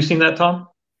 Have you seen that, Tom?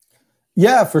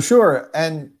 Yeah, for sure.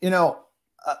 And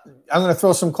I'm going to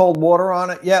throw some cold water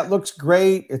on it. Yeah, it looks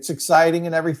great. It's exciting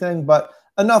and everything, but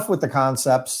enough with the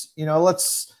concepts.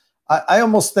 I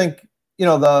almost think,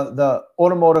 the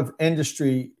automotive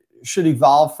industry should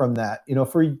evolve from that.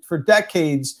 For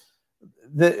decades,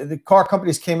 the car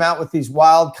companies came out with these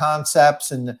wild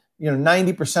concepts, and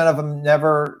 90% of them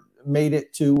never made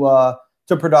it to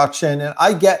production. And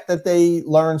I get that they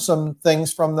learn some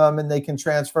things from them and they can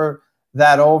transfer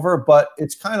that over, but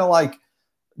it's kind of like,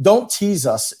 don't tease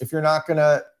us if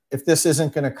this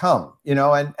isn't gonna come,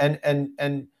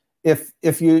 and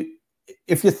if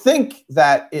you think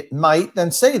that it might,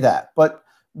 then say that. But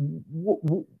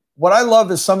what I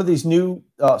love is some of these new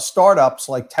startups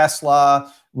like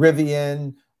Tesla,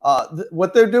 Rivian,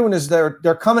 what they're doing is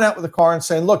they're coming out with a car and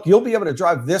saying, look, you'll be able to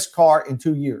drive this car in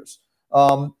 2 years.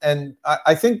 And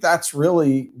I think that's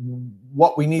really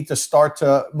what we need to start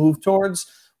to move towards,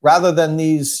 rather than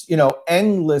these,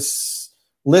 endless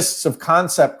lists of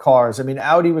concept cars. I mean,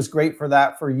 Audi was great for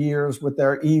that for years with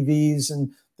their EVs,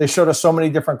 and they showed us so many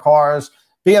different cars.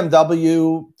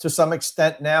 BMW, to some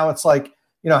extent now, it's like,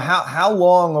 how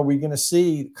long are we going to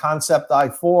see concept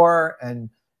i4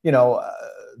 and,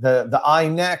 the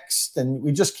iNext? And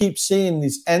we just keep seeing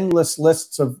these endless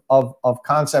lists of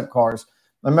concept cars.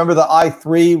 I remember the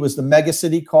i3 was the mega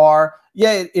city car.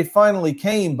 Yeah, it finally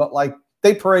came, but like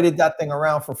they paraded that thing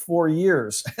around for 4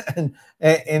 years and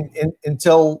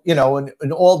until,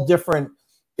 in all different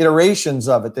iterations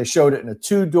of it. They showed it in a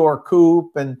 2-door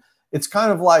coupe, and it's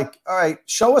kind of like, all right,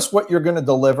 show us what you're going to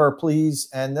deliver, please.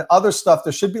 And the other stuff,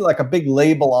 there should be like a big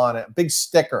label on it, a big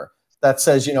sticker that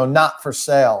says, not for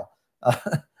sale.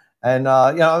 And,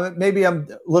 maybe I'm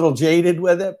a little jaded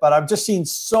with it, but I've just seen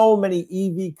so many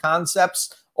EV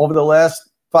concepts over the last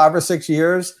 5 or 6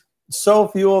 years. So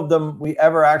few of them we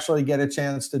ever actually get a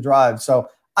chance to drive. So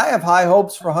I have high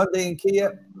hopes for Hyundai and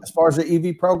Kia as far as the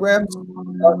EV programs.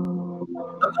 I'm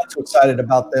not too excited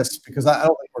about this because I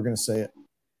don't think we're going to see it.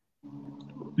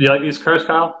 Do you like these cars,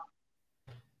 Kyle?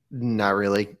 Not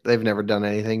really. They've never done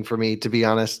anything for me, to be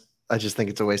honest. I just think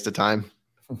it's a waste of time.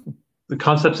 The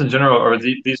concepts in general, or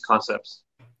these concepts?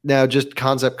 No, just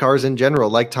concept cars in general.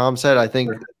 Like Tom said, I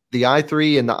think the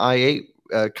i3 and the i8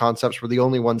 concepts were the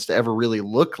only ones to ever really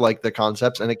look like the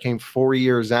concepts, and it came 4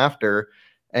 years after.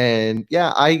 And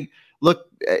yeah, I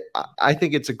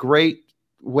think it's a great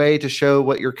way to show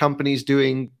what your company's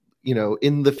doing,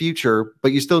 in the future,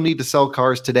 but you still need to sell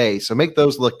cars today. So make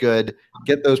those look good,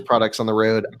 get those products on the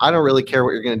road. I don't really care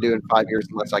what you're going to do in 5 years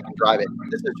unless I can drive it.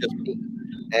 This is just me.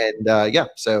 And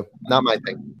so not my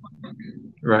thing.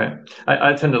 Right.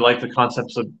 I tend to like the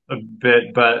concepts a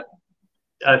bit, but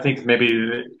I think maybe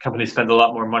the companies spend a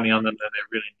lot more money on them than they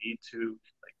really need to.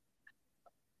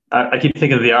 Like, I keep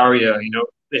thinking of the Aria.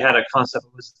 They had a concept,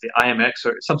 was the IMX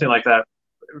or something like that.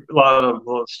 A lot of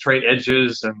straight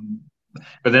edges,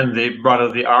 but then they brought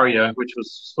out the Aria, which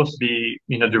was supposed to be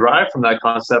derived from that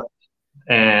concept.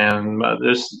 And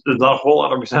there's not a whole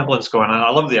lot of resemblance going on. I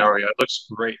love the Aria; it looks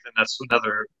great, and that's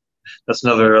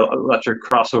another electric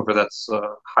crossover that's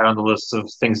high on the list of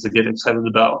things to get excited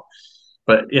about.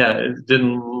 But yeah, it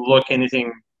didn't look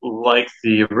anything like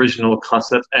the original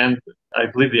concept, and I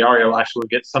believe the Aria will actually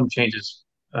get some changes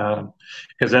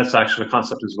because that's actually a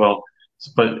concept as well.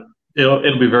 But it'll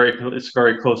be it's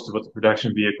very close to what the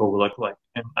production vehicle will look like,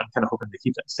 and I'm kind of hoping to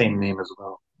keep that same name as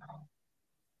well.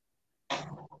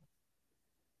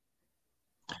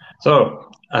 So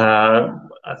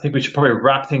I think we should probably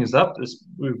wrap things up.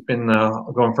 We've been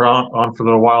going on for a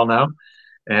little while now.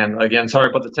 And again, sorry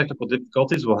about the technical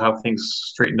difficulties. We'll have things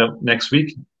straightened up next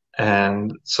week.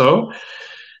 And so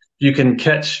you can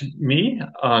catch me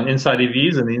on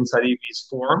InsideEVs and the InsideEVs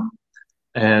Forum.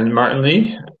 And Martyn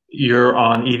Lee, you're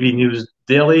on EV News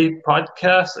Daily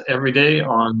podcast every day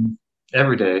on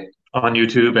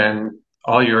YouTube and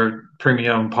all your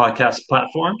premium podcast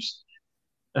platforms.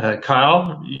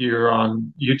 Kyle, you're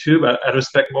on YouTube at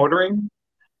Respect Motoring.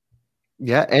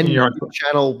 Yeah, and you're on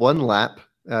channel One Lap,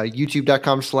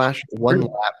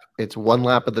 youtube.com/1lap. It's one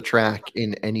lap of the track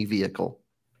in any vehicle.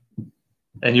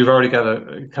 And you've already got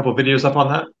a couple videos up on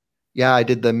that? Yeah, I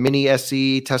did the Mini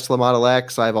SE, Tesla Model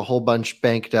X. I have a whole bunch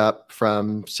banked up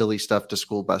from silly stuff to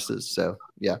school buses. So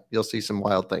yeah, you'll see some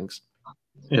wild things.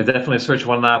 Yeah, definitely search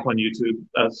One Lap on YouTube.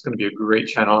 That's going to be a great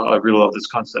channel. I really love this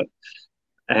concept.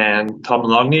 And Tom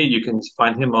Logney, you can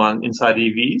find him on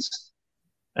InsideEVs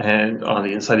and on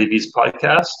the InsideEVs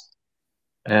podcast.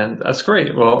 And that's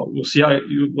great. Well, we'll see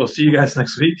you guys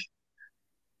next week.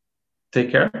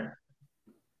 Take care.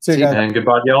 See you guys. And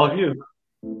goodbye to all of you.